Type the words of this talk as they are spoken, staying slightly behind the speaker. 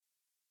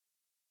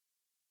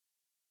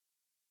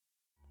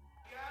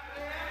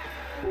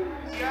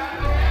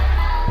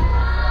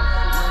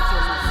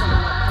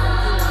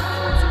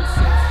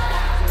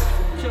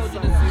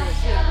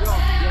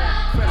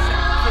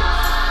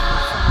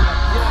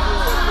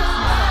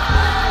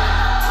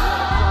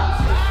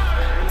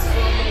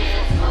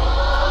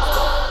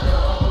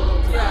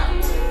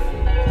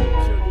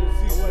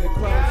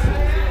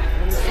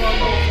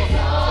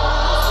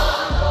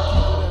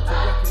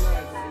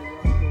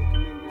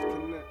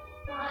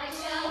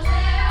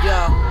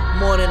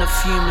More than a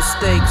few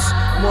mistakes,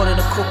 more than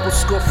a couple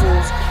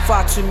scuffles,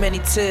 far too many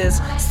tears,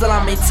 still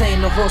I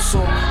maintain the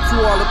hustle.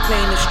 Through all the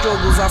pain and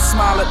struggles, I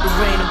smile at the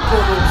rain and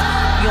puddles.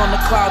 Beyond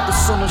the cloud, the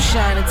sun will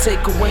shine and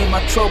take away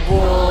my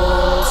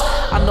troubles.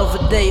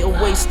 Another day, a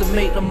waste to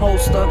make the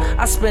most of.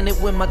 I spend it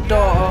with my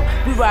daughter,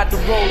 we ride the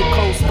roller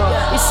coaster.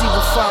 It's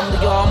either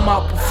family or I'm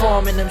out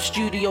performing them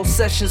studio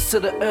sessions to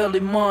the early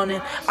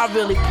morning. I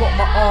really put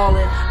my all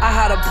in, I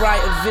had a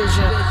brighter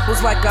vision,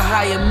 was like a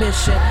higher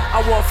mission.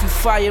 I walk through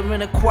fire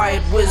and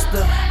acquired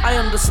wisdom, I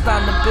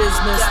understand the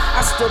business.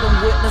 I stood and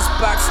witnessed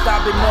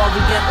backstabbing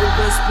oriental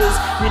whispers.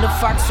 The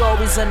facts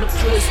always end up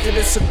twisted,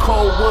 it's a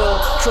cold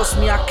world. Trust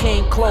me, I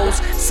came close,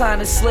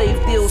 signing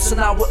slave deals, so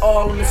now we're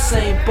all in the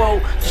same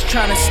boat, just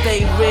trying to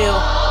stay real.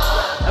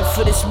 And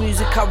for this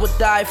music I would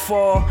die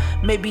for.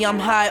 Maybe I'm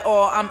high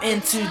or I'm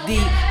in too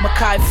deep.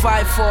 Mackay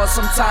 5-4,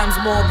 sometimes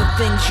more the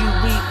things you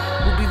reap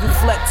will be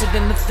reflected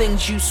in the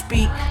things you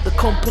speak, the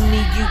company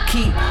you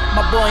keep.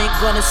 My boy ain't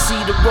gonna see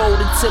the road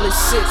until it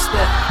sits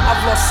there.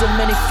 I've lost so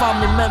many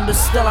family members,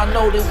 still I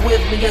know they're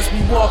with me as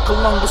we walk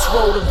along this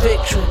road of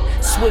victory.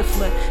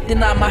 Swiftly,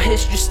 deny my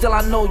history, still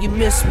I know you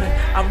miss me.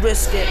 I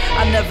risk it,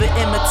 I never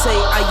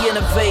imitate, I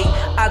innovate.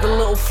 Add a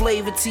little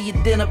flavor to your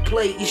dinner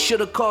plate. You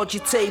should've called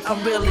your tape,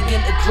 I'm really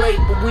into Drake,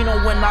 but we know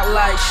when that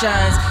light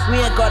shines. We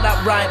ain't got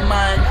that right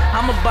mind.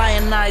 I'ma buy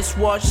a nice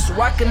watch so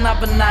I can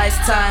have a nice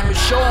time and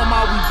show them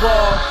how we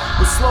ball.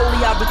 But slowly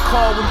I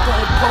recall when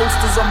putting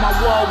posters on my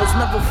wall was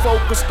never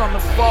focused on the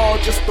fall,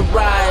 just the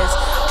rise.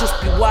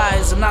 Just be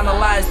wise and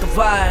analyze the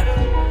vibe.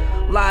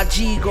 Large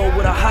ego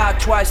with a heart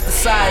twice the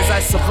size, I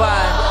survive.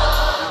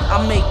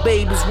 I make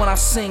babies when I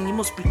sing. You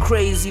must be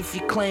crazy if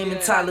you're claiming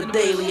Tyler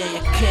Daly ain't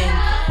your king.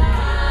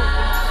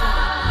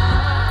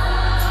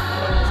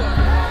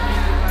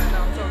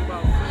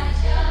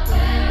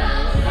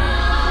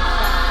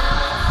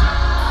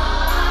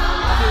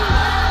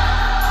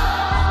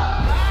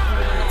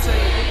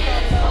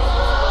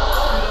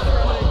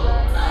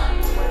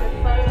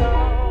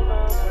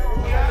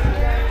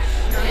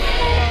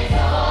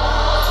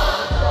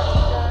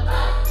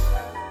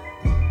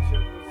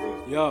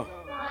 Yo.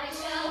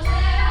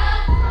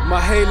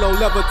 My halo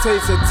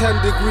levitates at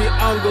 10-degree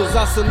angles.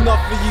 That's enough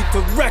for you to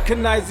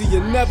recognize who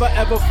you're never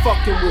ever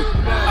fucking with.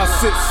 I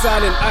sit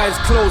silent, eyes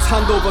closed,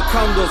 hand over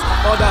candles.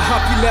 All the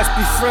happy, let's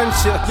be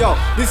friendship. Yo,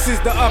 this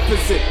is the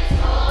opposite.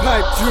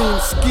 Pipe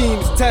dreams,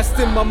 schemes,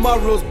 testing my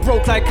morals.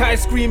 Broke like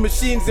ice cream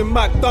machines in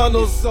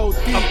McDonald's. So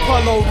deep.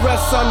 Apollo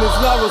rests on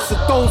his laurels, so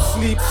don't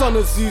sleep. Son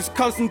of Zeus,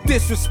 constant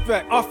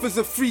disrespect. Offers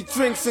of free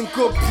drinks and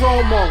good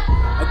promo.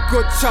 A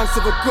good chance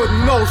of a good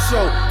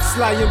no-show.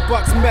 Sly and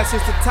Bucks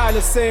message to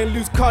Tyler saying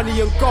lose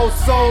Connie and go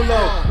solo.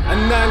 A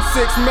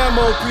 9-6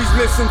 memo, please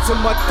listen to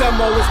my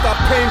demo. It's that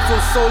painful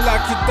soul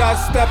like your dad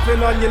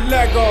stepping on your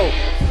Lego.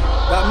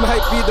 That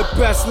might be the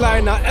best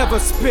line I ever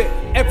spit.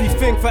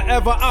 Everything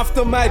forever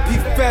after might be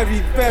very,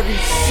 very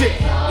shit.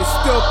 It's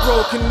still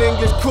broken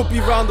English, could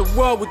be round the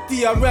world with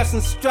DRS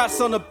and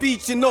strats on the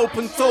beach in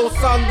open-toe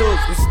sandals.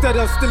 Instead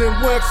I'm still in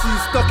work, so you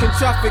stuck in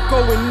traffic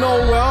going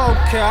nowhere. I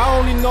don't care, I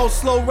only know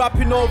slow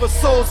rapping over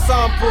soul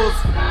samples.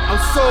 I'm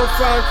so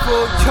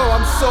thankful, yo,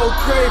 I'm so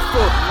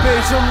grateful.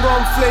 Belgian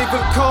rum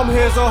flavored, come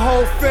here's a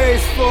whole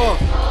face full.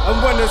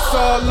 And when it's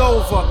all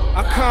over,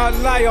 I can't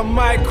lie, I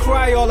might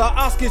cry. All I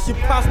ask is you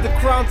pass the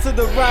crown to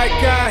the right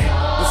guy.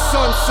 The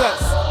sunsets,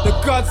 the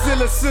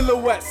Godzilla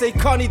silhouette. Say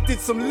Connie did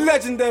some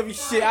legendary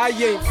shit, I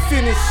ain't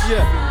finished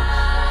yet.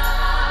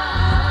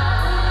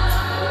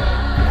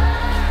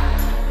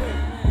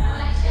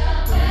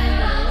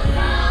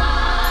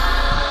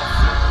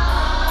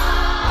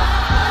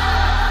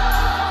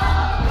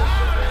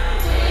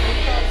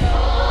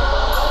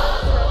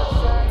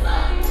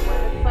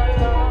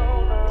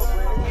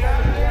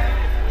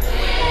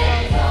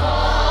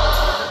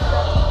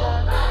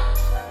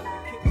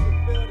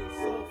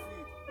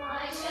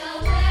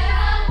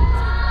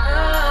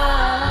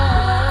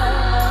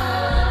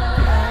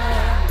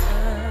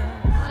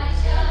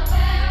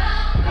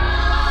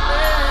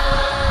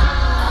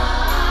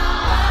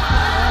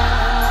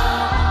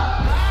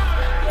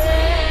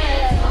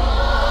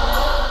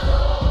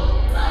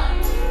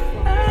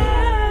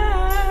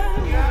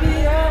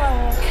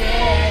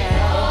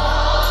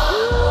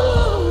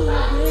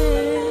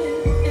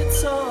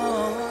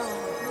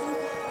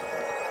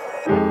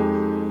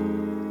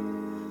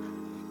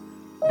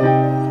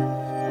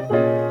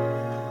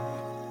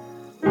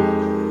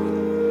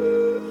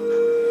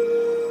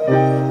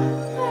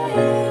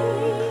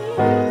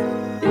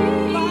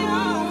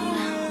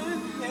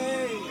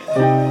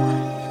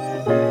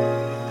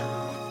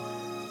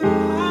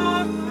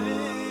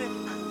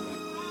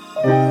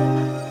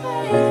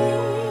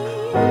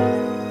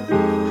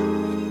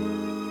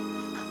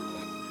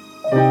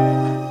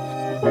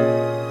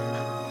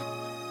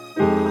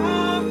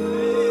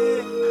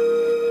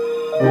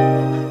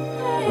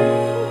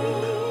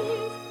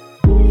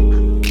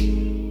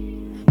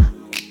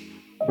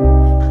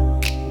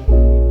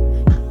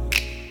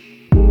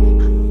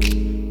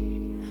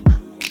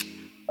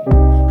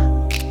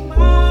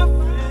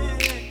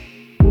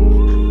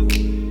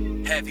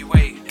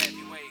 Heavyweight.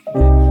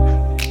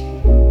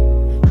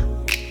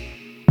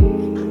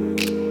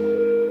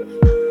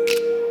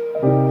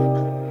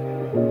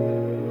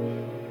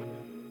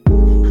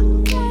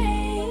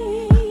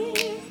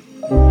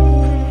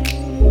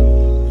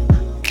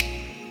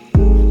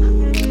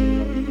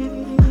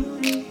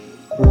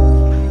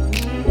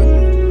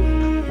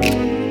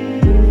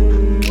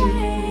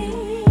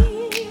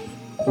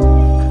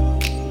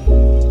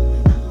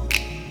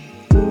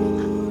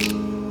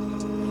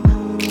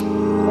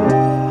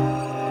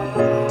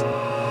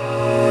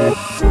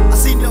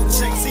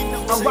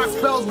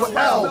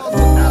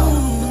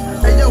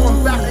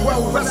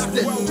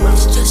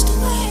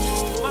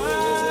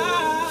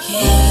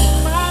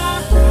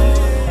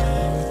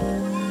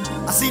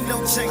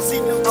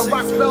 I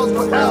rock bells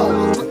with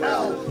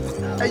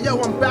L. Hey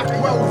yo, I'm back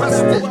well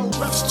rested.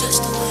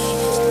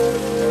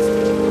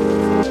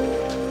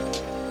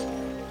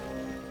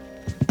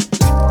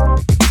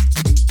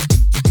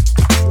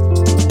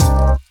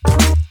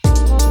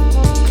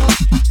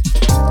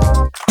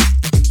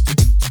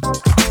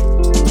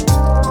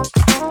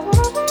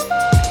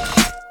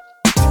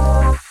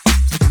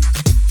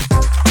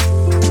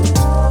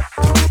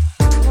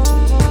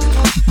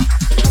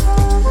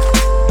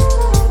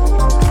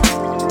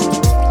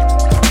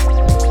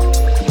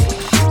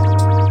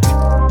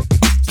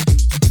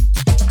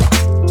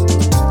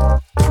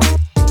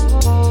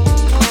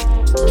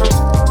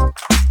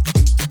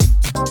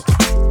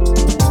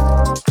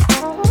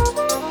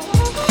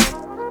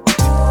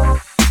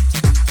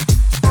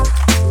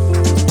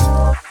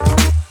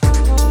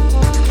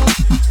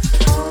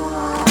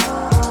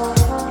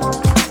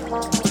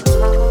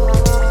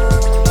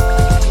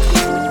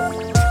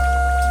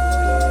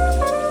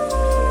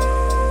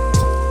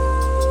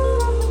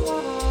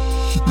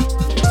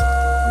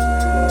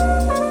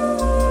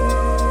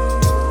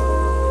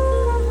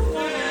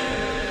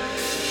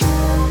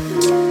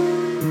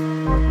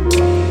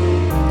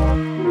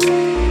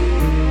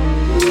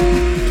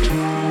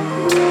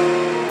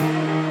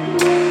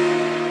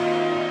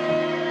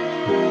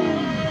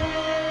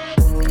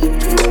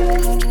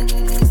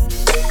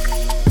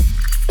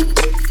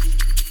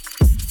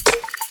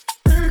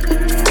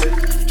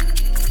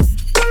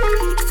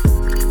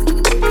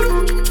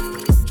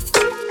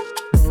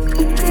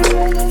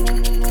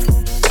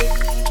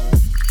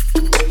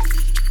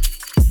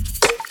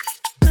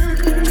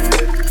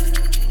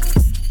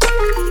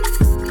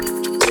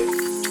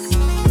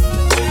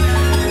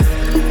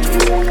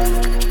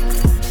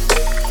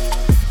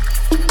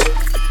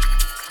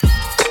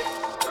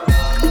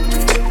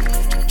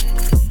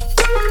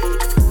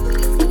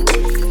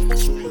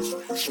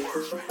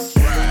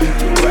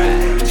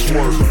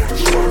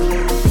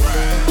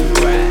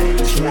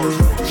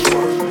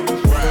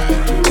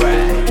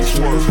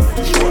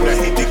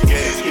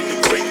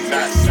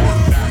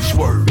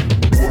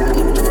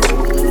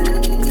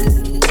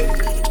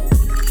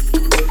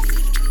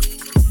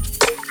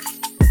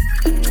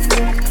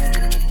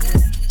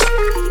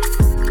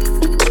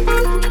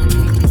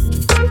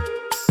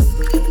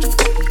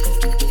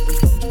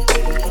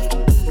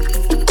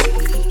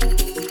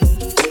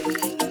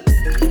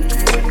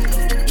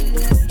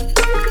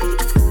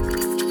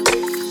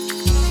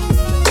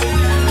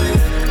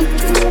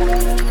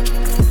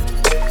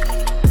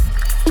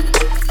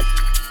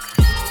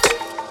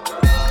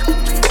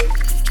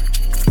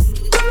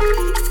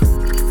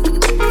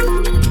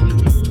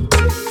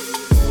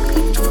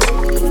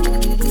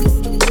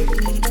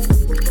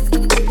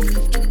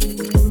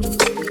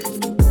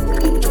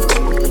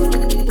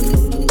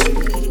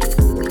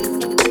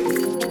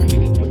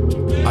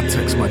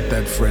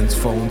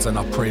 And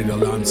I pray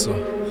they'll answer,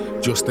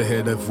 just to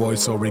hear their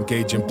voice or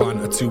engage in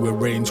banter to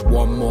arrange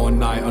one more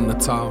night on the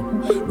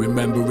town.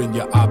 Remembering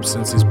your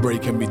absence is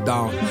breaking me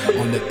down.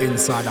 On the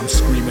inside I'm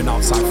screaming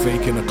outside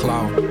faking a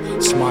clown.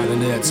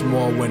 Smiling hurts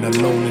more when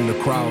alone in the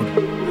crowd.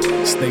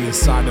 Staying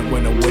silent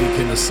when awake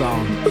in the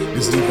sound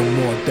is even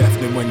more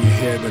deafening when you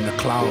hear in the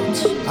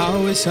clouds. I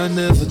wish I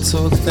never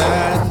took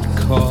that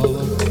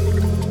call.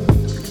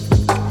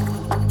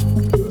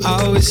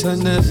 I wish I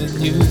never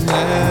knew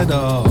at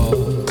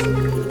all.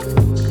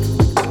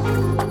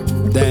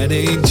 That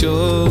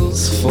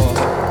angel's fall,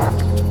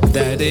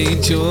 that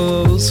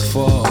angel's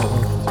fall,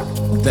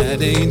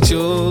 that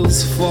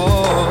angel's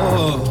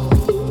fall.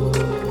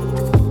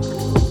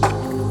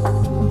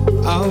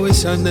 I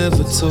wish I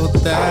never took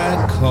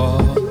that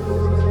call.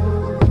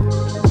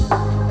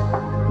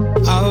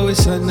 I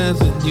wish I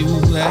never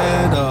knew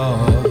at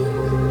all.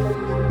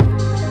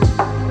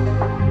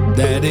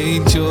 That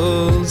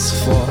angel's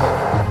fall,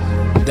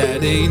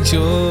 that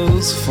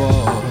angel's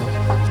fall,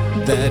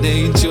 that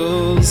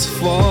angel's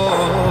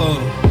fall.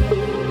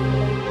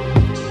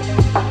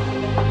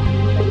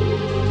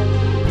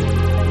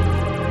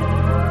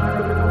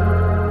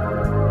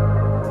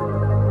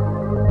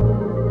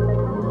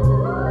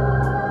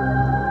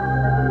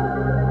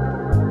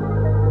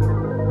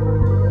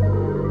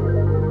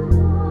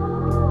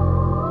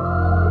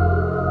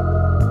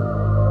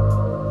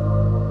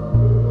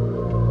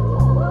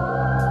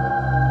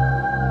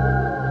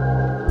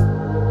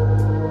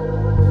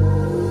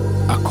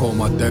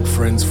 Dead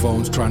friends'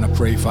 phones trying to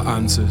pray for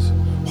answers,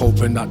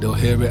 hoping that they'll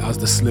hear it as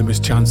the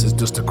slimmest chances,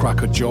 just to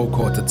crack a joke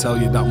or to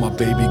tell you that my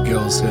baby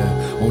girl's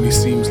here. Only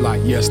seems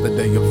like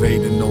yesterday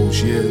evading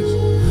those years.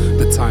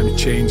 The times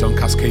change on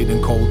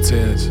cascading cold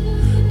tears.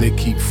 They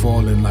keep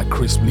falling like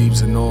crisp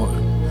leaves in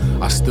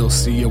autumn. I still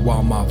see you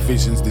while my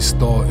vision's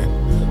distorting.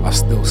 I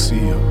still see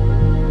you.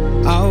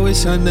 I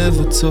wish I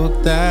never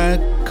took that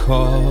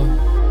call.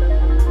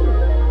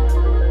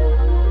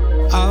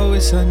 I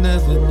wish I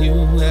never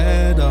knew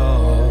at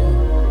all.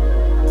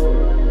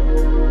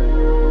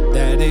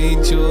 That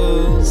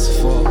angels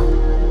fall,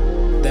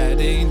 that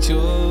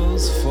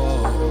angels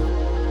fall,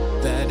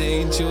 that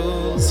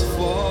angels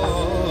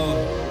fall.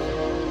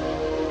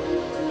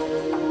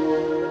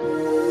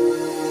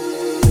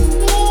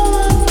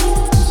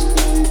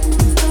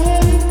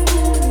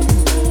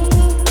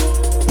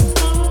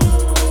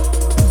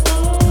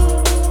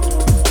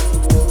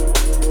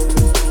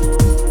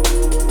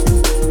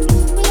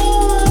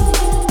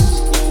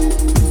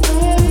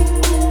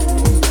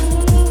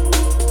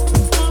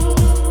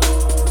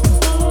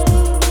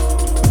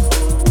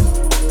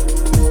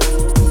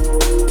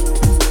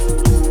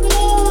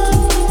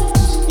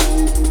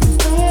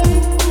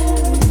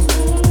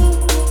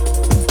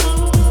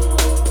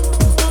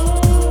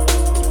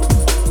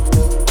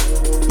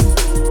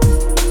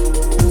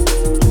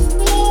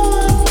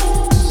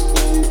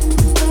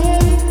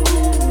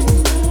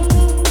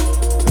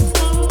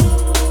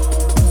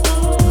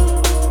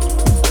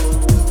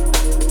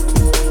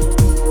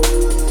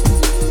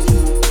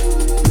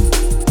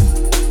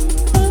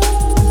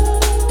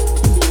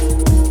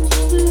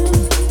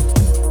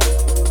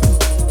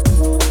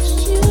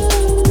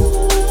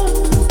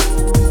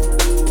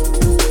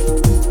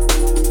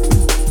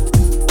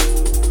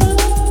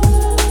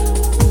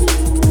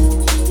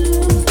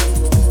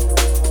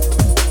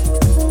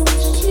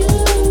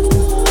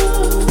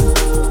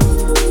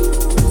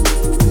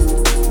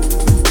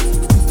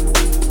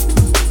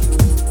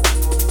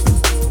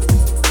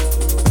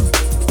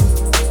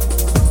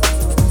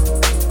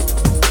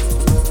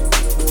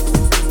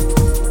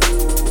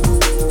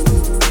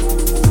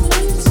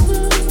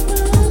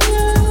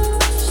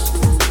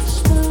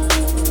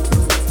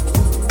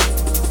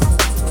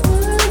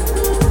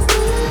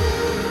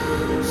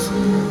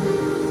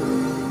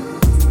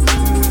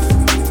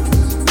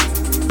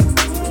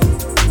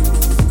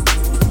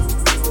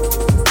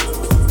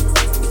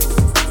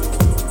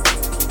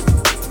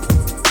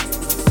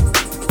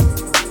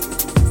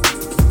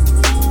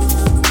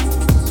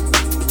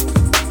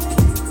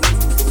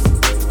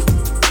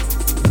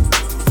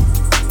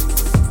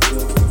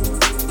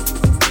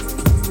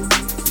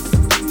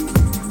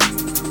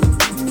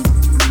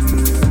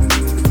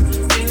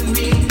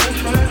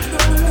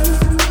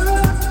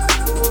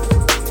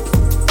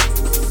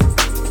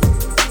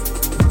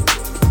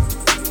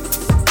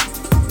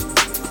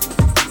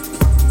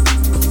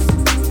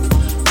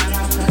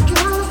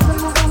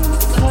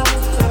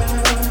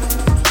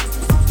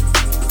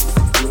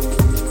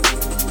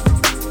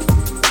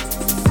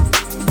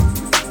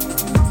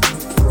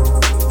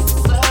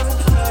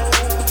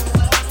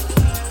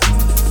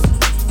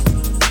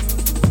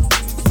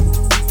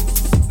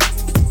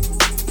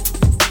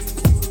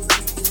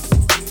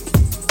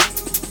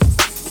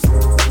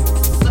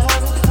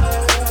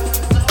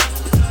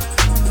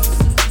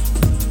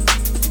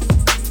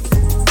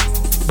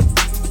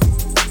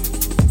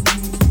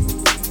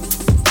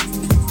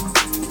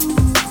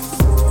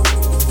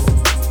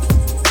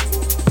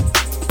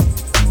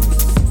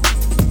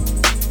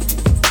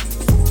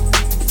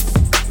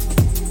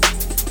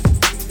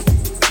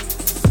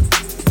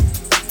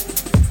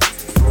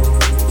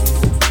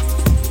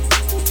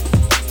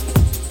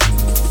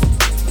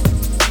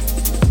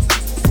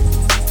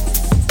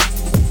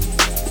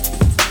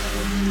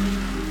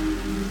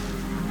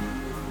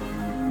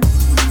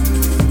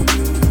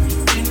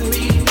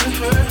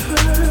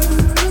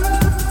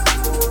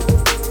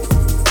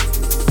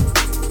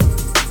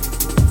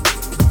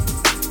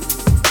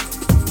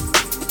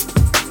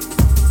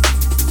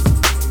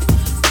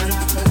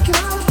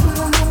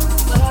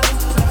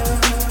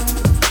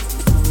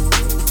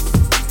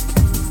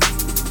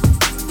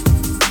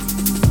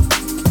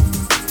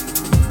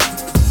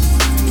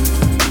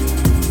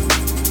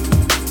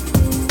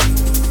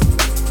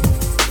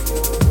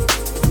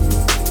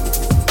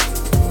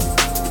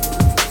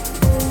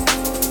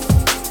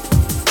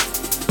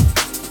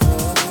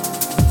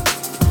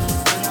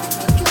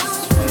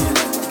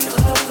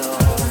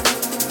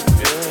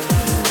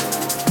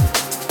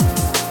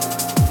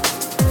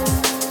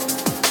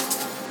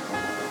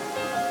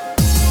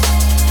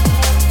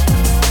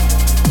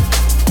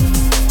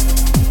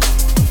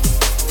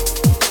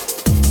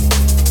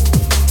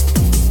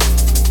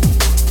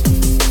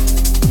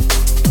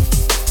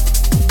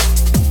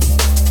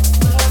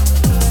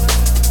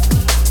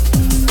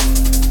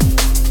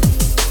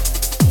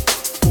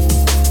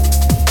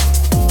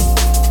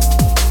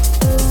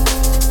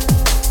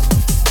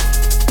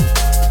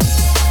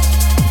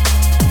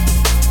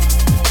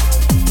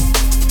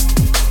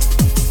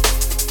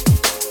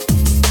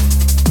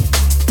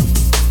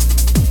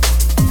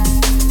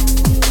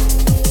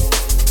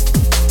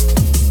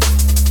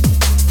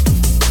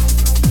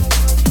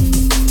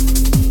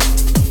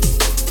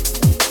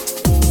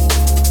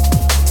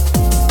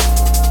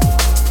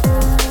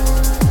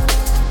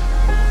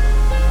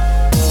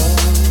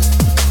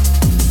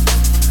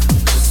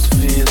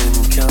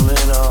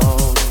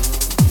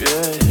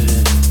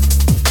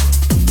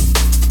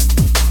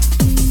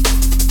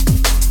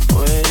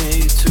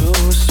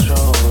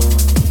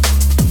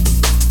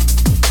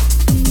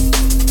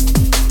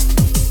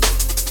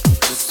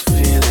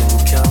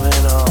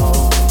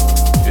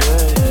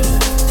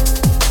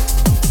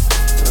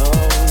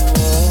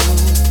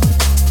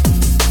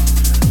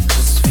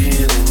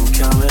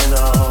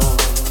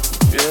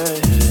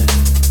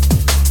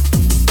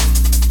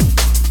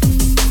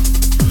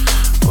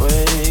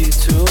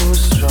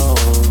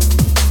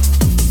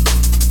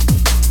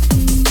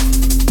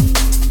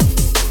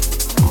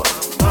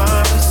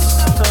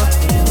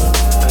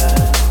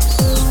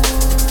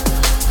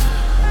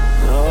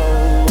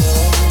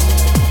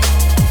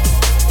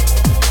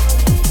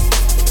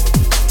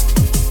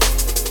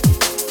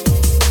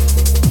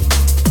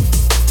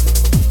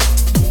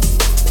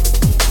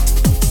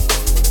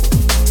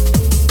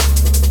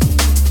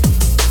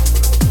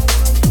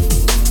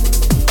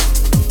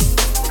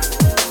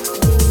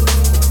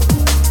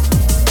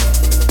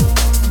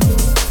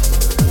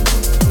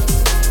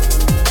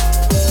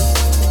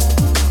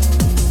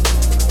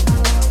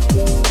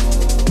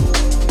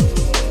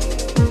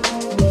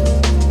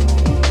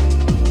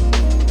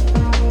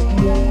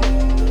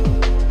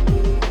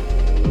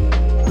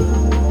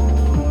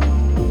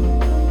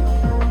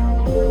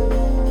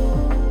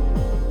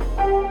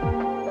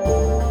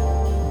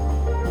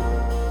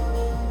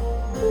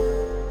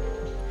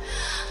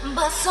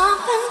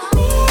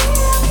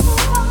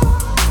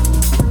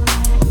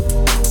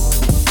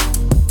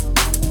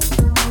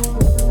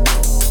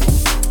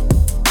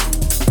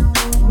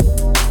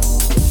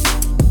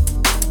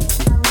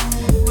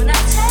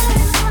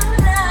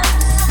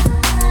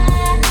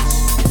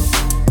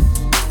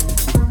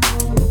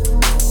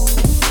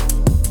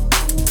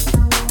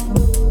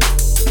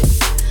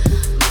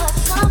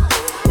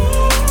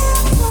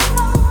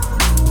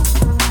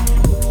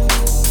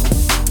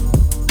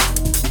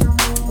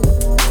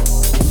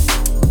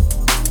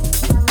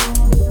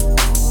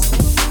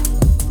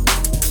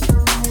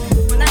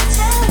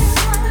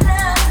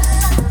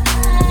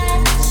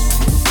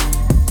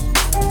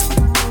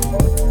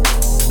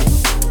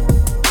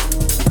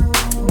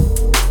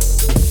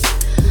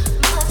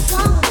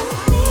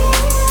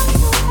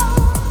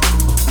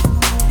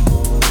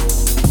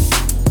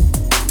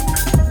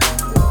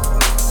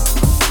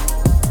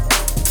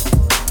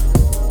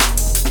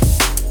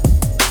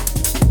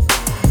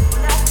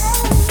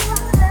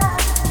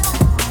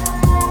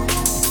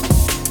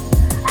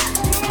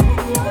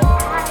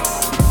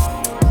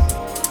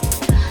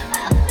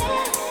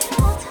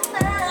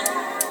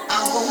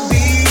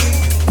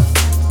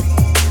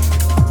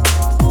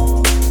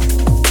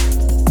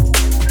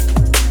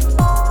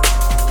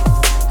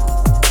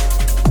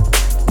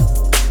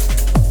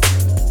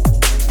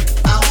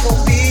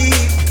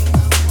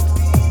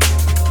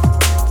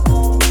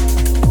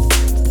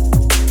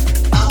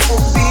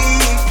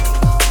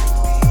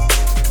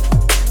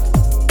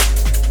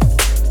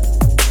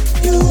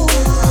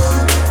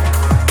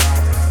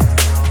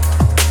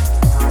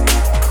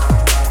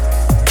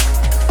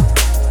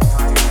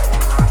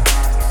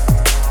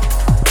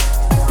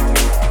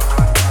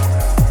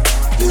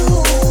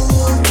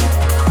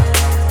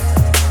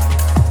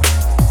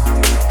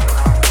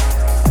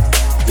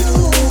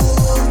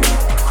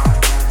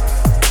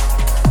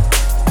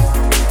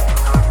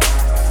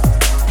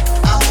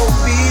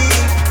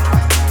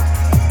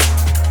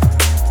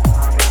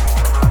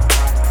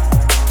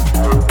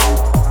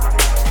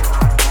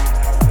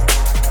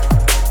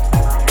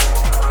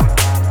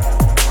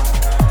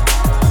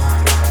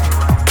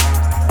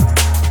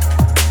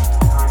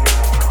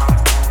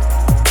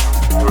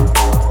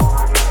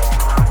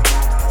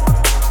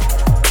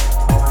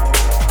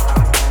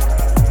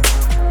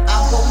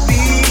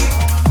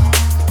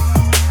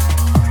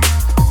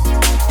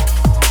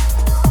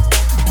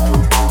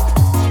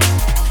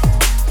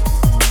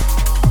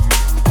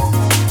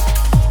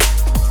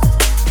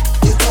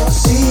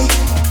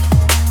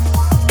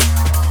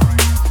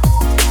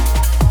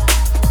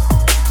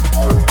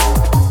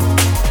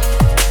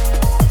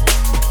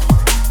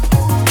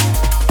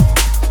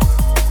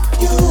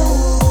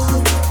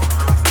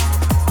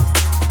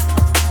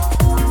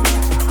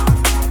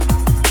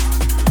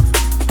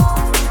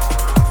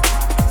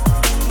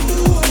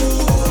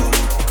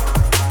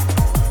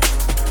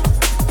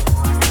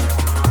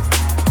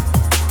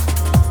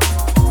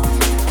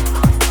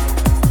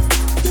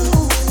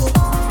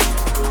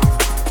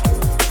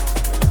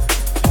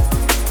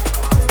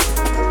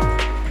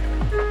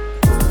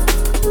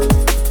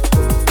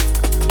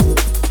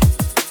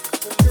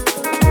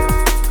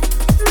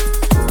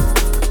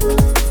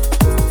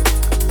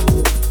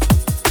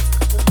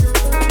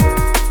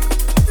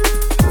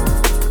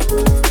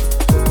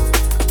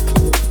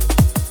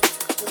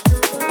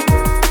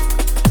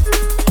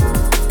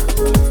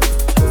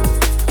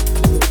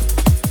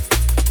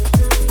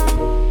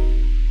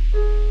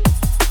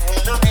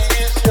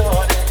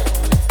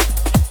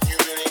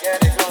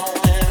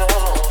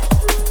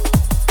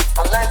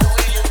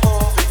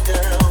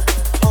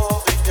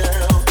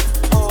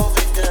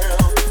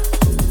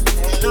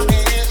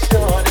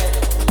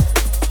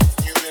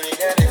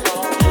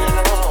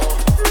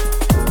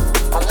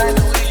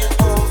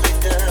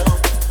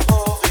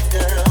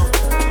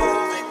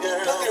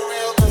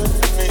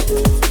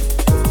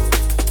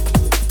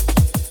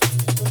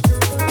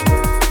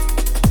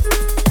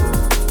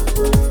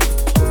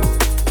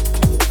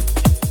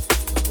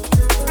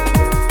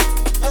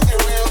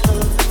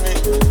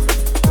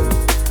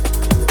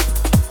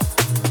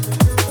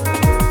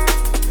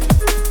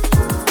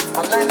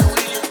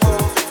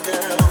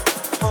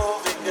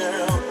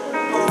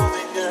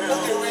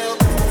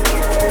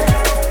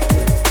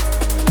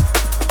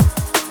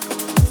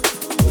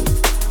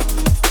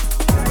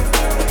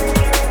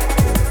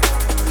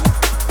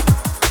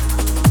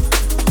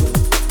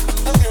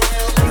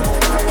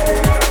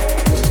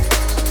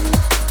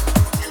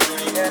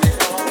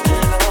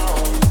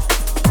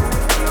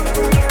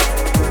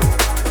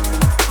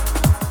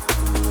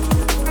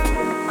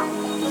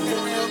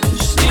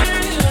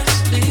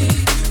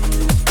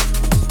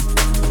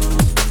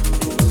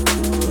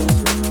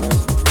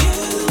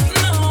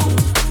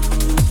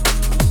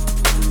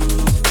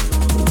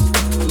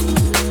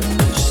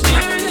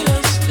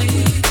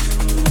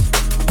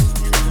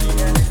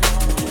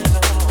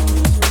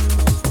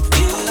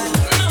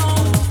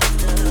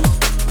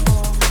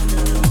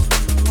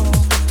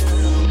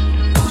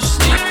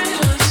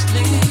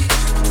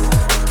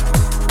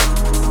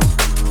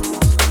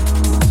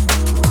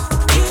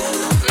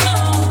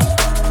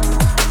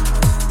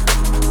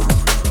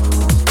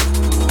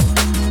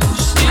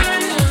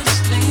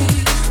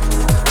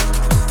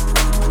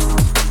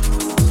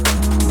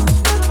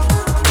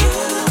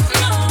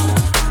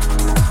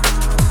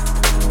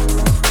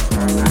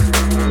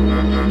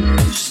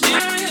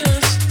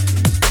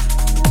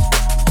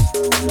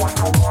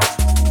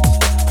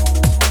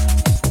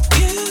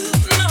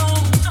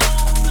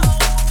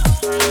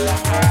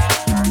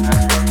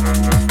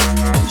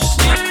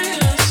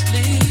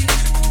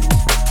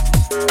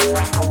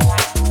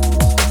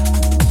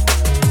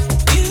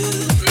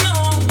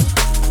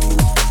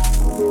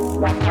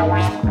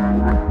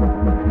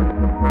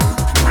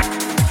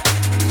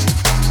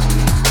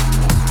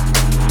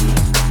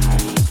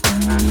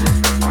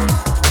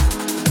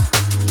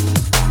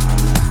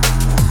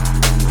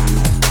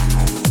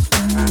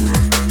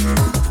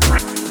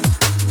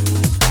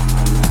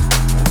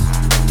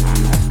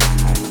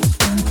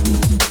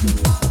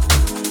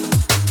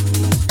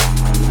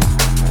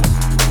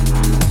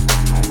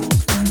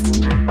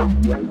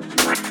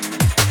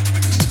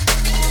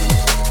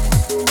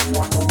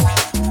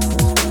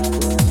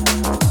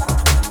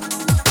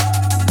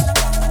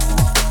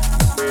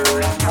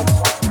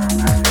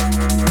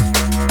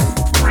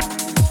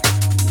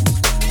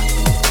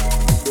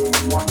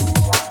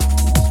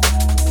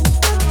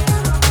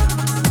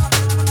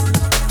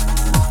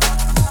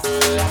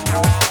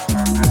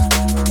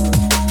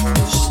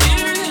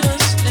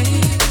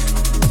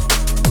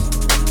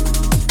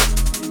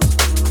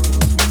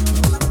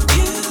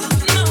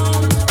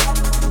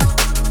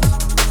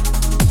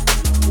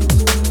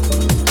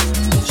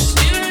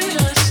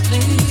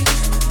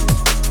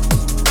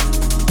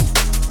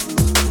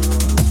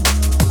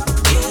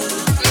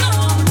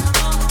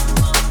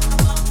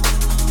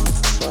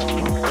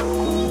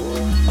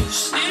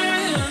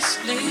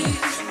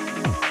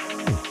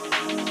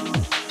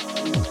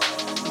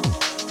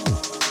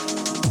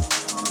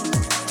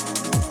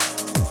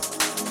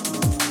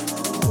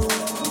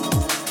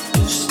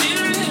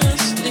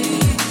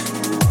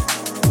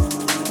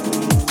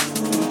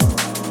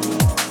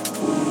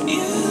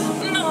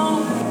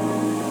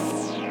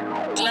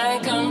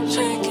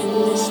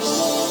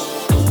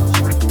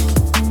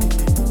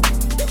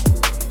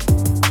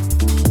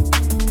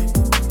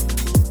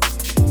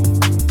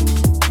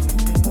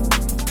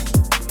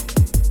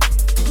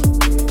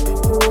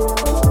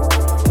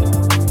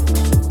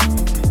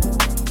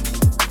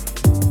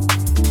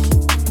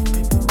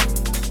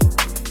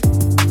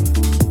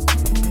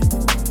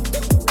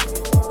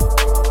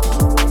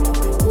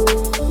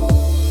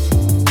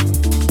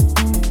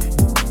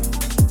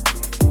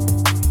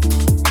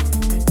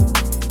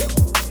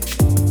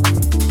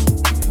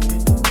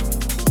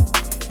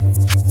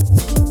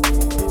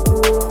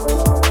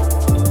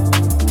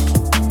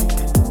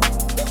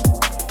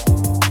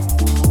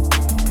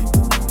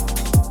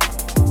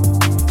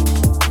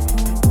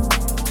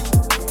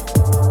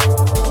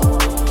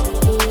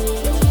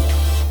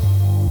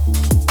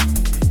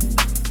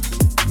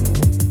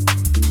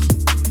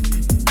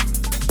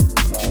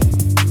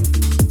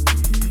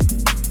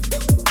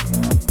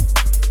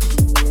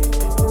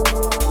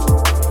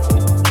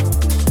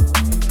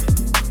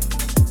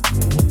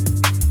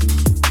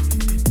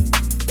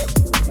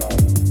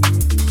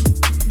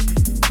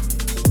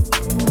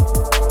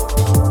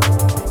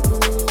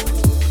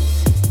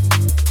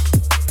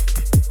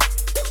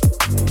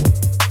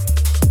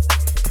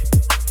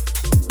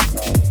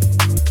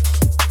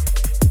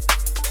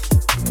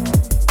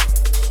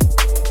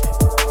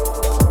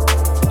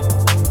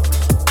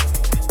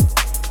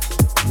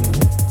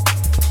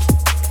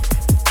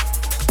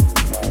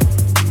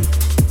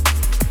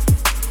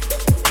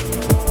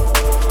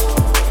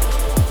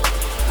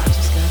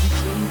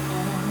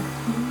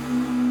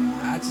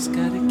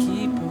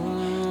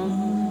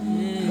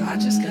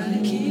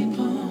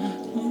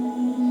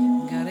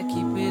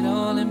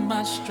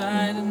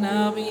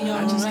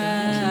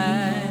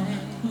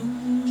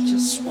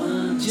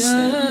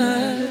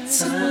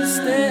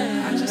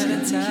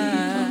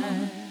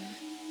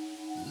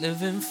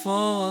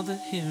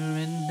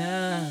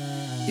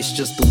 It's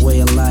just the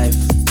way of life.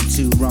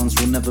 Two wrongs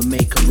will never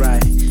make a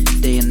right.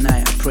 Day and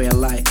night I pray a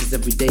light, cause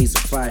every day's a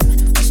fight.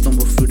 I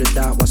stumble through the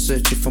dark while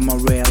searching for my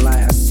real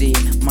light. I see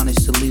it,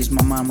 managed to lose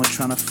my mind while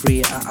trying to free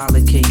it. I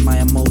allocate my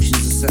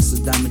emotions, assess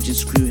the damage and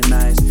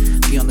scrutinize.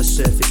 Beyond the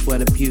surface where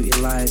the beauty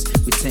lies,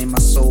 retain my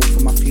soul for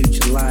my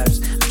future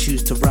lives. I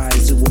choose to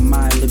rise, who am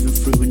I, living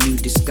through a new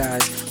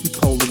disguise. We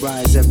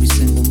polarize every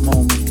single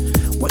moment.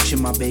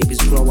 Watching my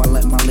babies grow, I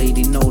let my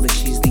lady know that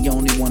she's the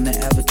only one that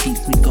ever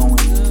keeps me going.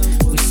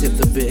 We sip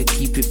the bitter,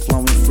 keep it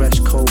flowing, fresh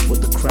cold, but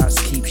the cracks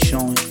keep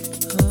showing.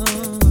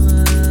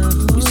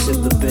 We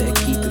sip the bitter,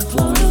 keep it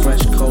flowing,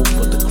 fresh cold,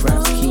 but the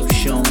cracks keep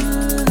showing.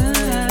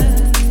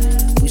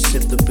 We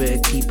sip the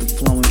bitter, keep it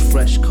flowing,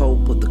 fresh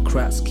cold, but the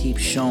cracks keep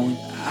showing.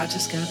 I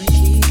just gotta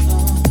keep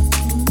on.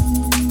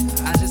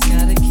 I just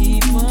gotta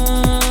keep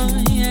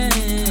on, yeah.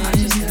 I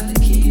just gotta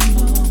keep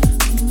on.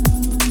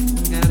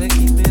 Gotta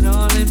keep it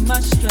all in my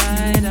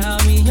stride. I'll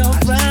be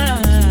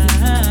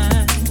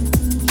alright.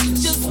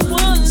 Just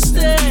one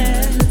step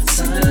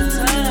at a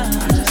time.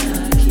 I just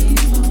gotta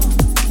keep on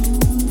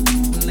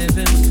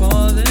living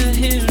for the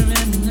here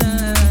and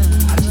now.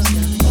 I just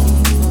gotta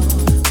keep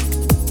on.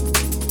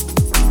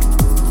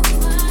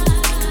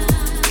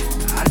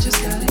 I just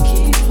gotta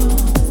keep on.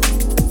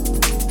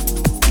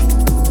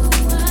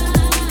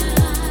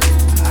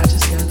 I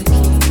just gotta keep on.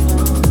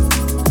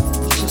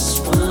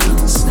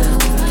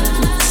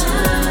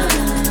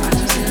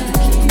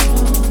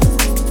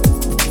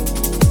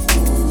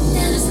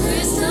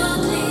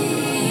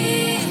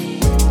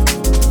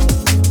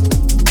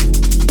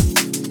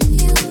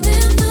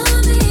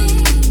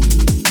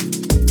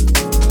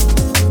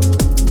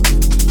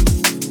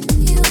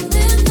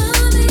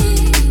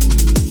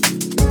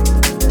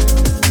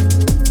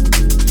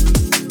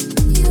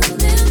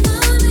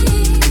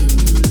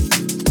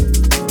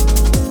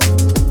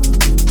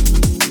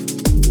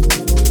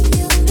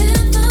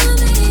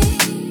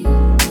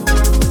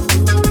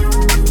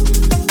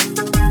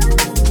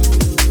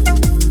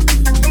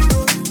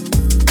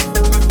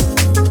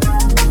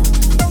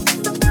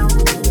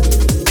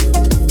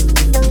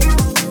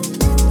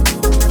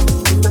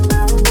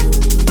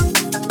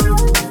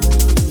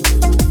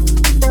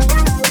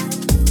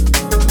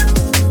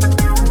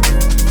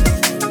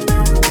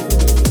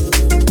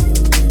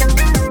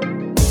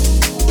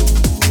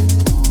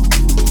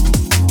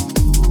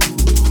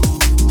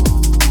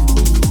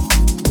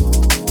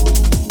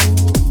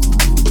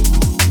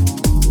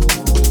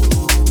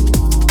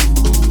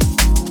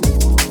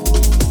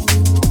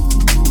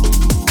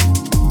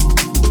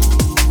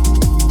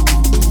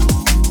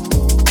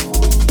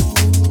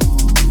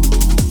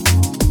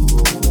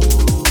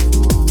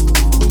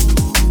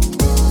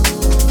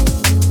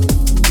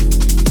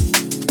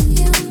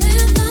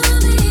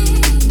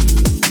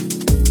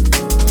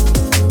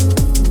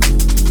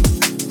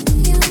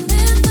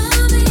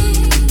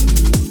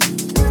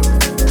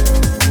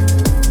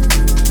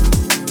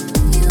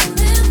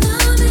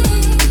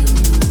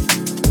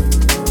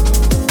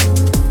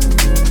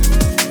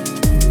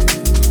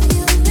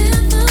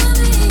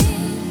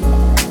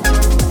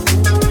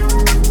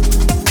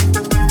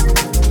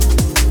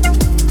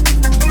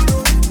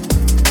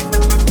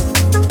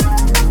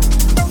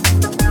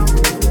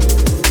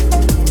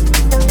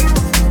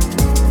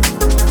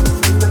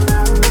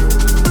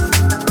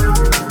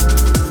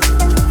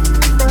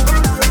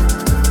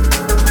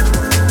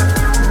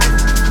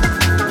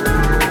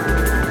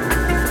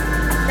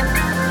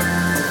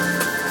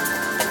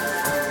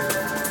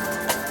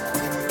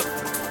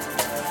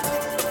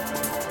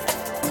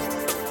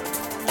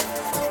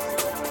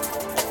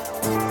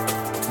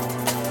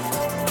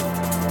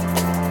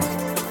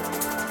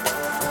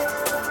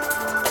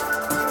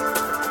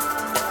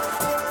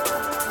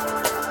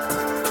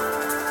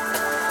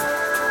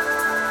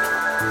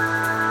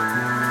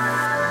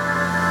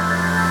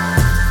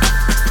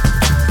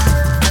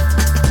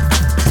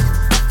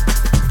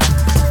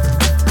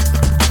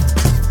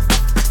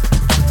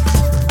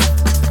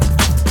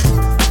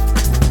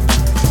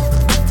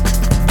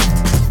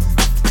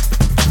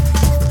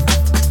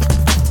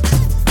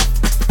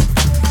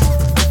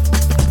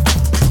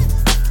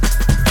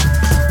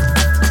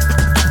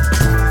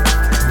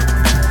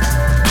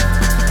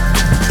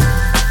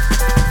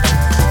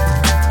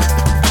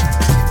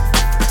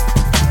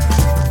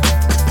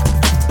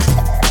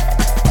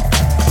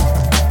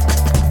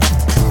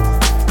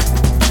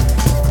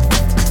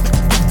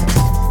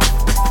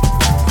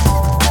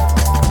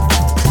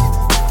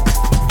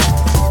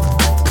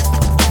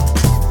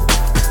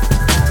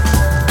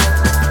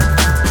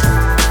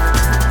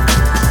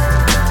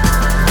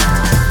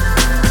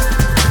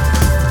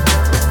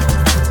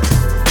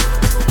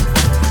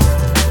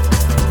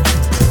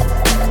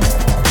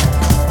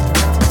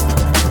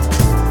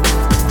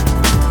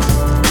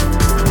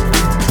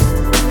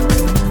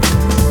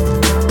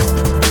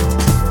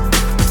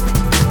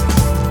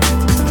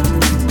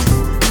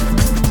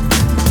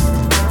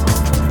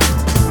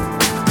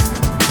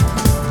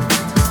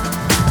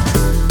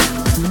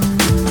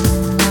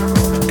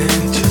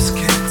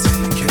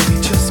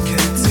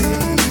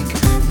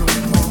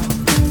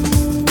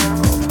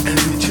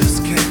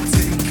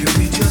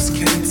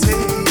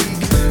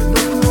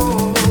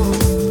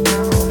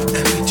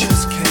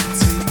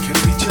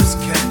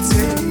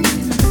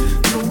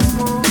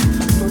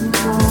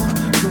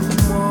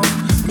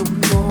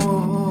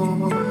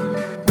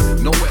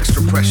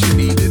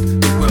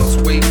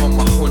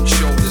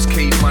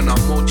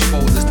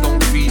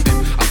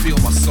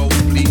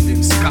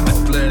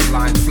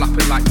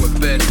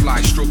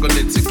 fly,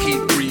 struggling to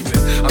keep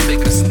breathing. I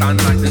make a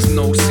stand like there's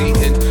no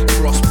seating.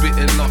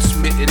 Frostbitten, not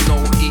smitten, no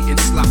eating.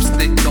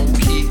 Slapstick, no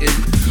heating.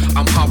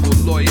 I'm Howell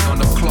Lloyd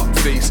on a clock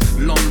face.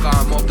 Long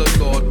arm of the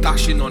Lord,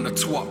 dashing on a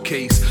twat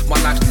case.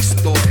 My life's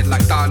distorted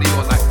like Dali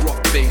or like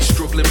rock bass.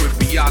 Struggling with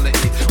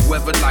reality,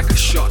 weathered like a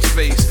shot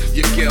face.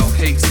 Your girl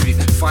hates me,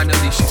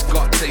 finally she's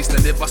got taste.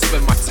 And if I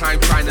spend my time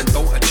trying and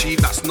don't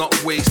achieve, that's not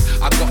waste.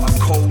 I got a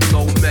cold,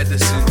 no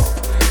medicine.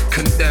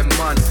 Condemn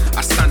man,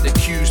 I stand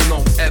accused,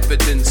 no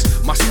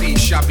evidence. My steed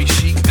shabby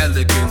chic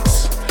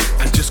elegance.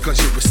 And just cause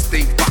you're a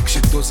state back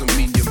shit doesn't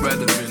mean you're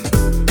relevant.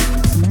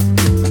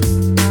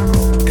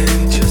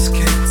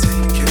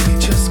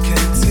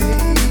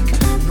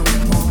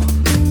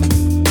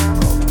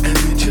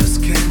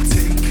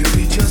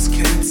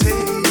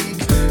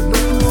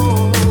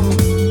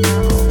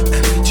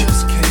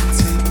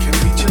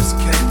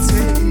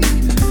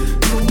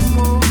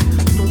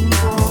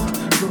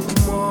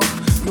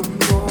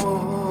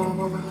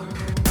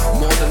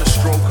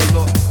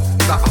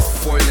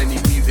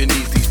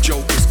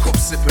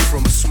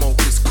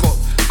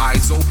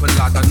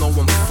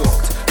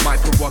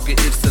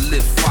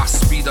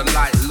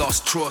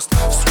 Trust,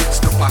 switch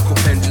the backup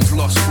engines,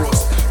 lost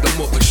thrust. The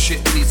mother shit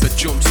needs a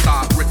jump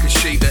start,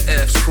 ricochet the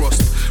earth's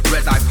crust.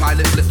 Red eye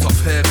pilot flipped off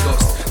herb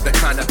dust. The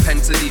kind of pen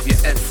to leave your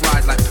head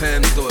fried like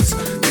perm does.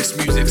 This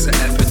music's an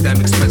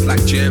epidemic, spreads like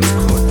germs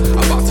cut.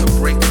 About to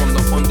break from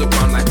the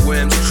underground like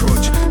worms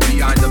trudge.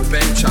 Behind the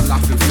bench, I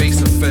laugh and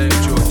face a firm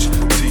judge.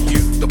 To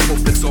you, the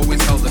public's always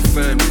held a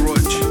firm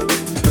grudge.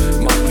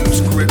 My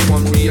loose grip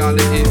on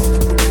reality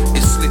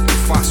is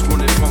slipping fast,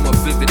 running from a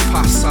vivid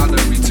past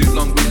salary. Too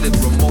long we live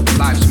remote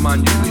lives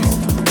manually.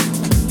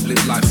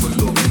 Live life for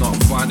love, not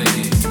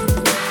vanity.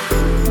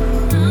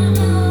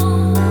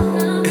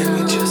 And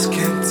we just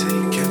can't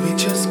take, and we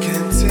just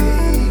can't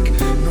take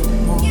no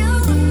more.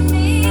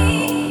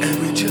 And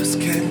we just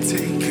can't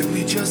take, and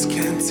we just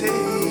can't take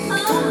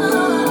no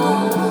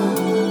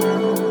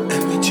more.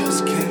 And we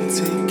just can't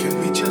take, and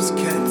we just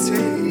can't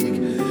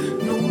take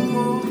no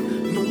more.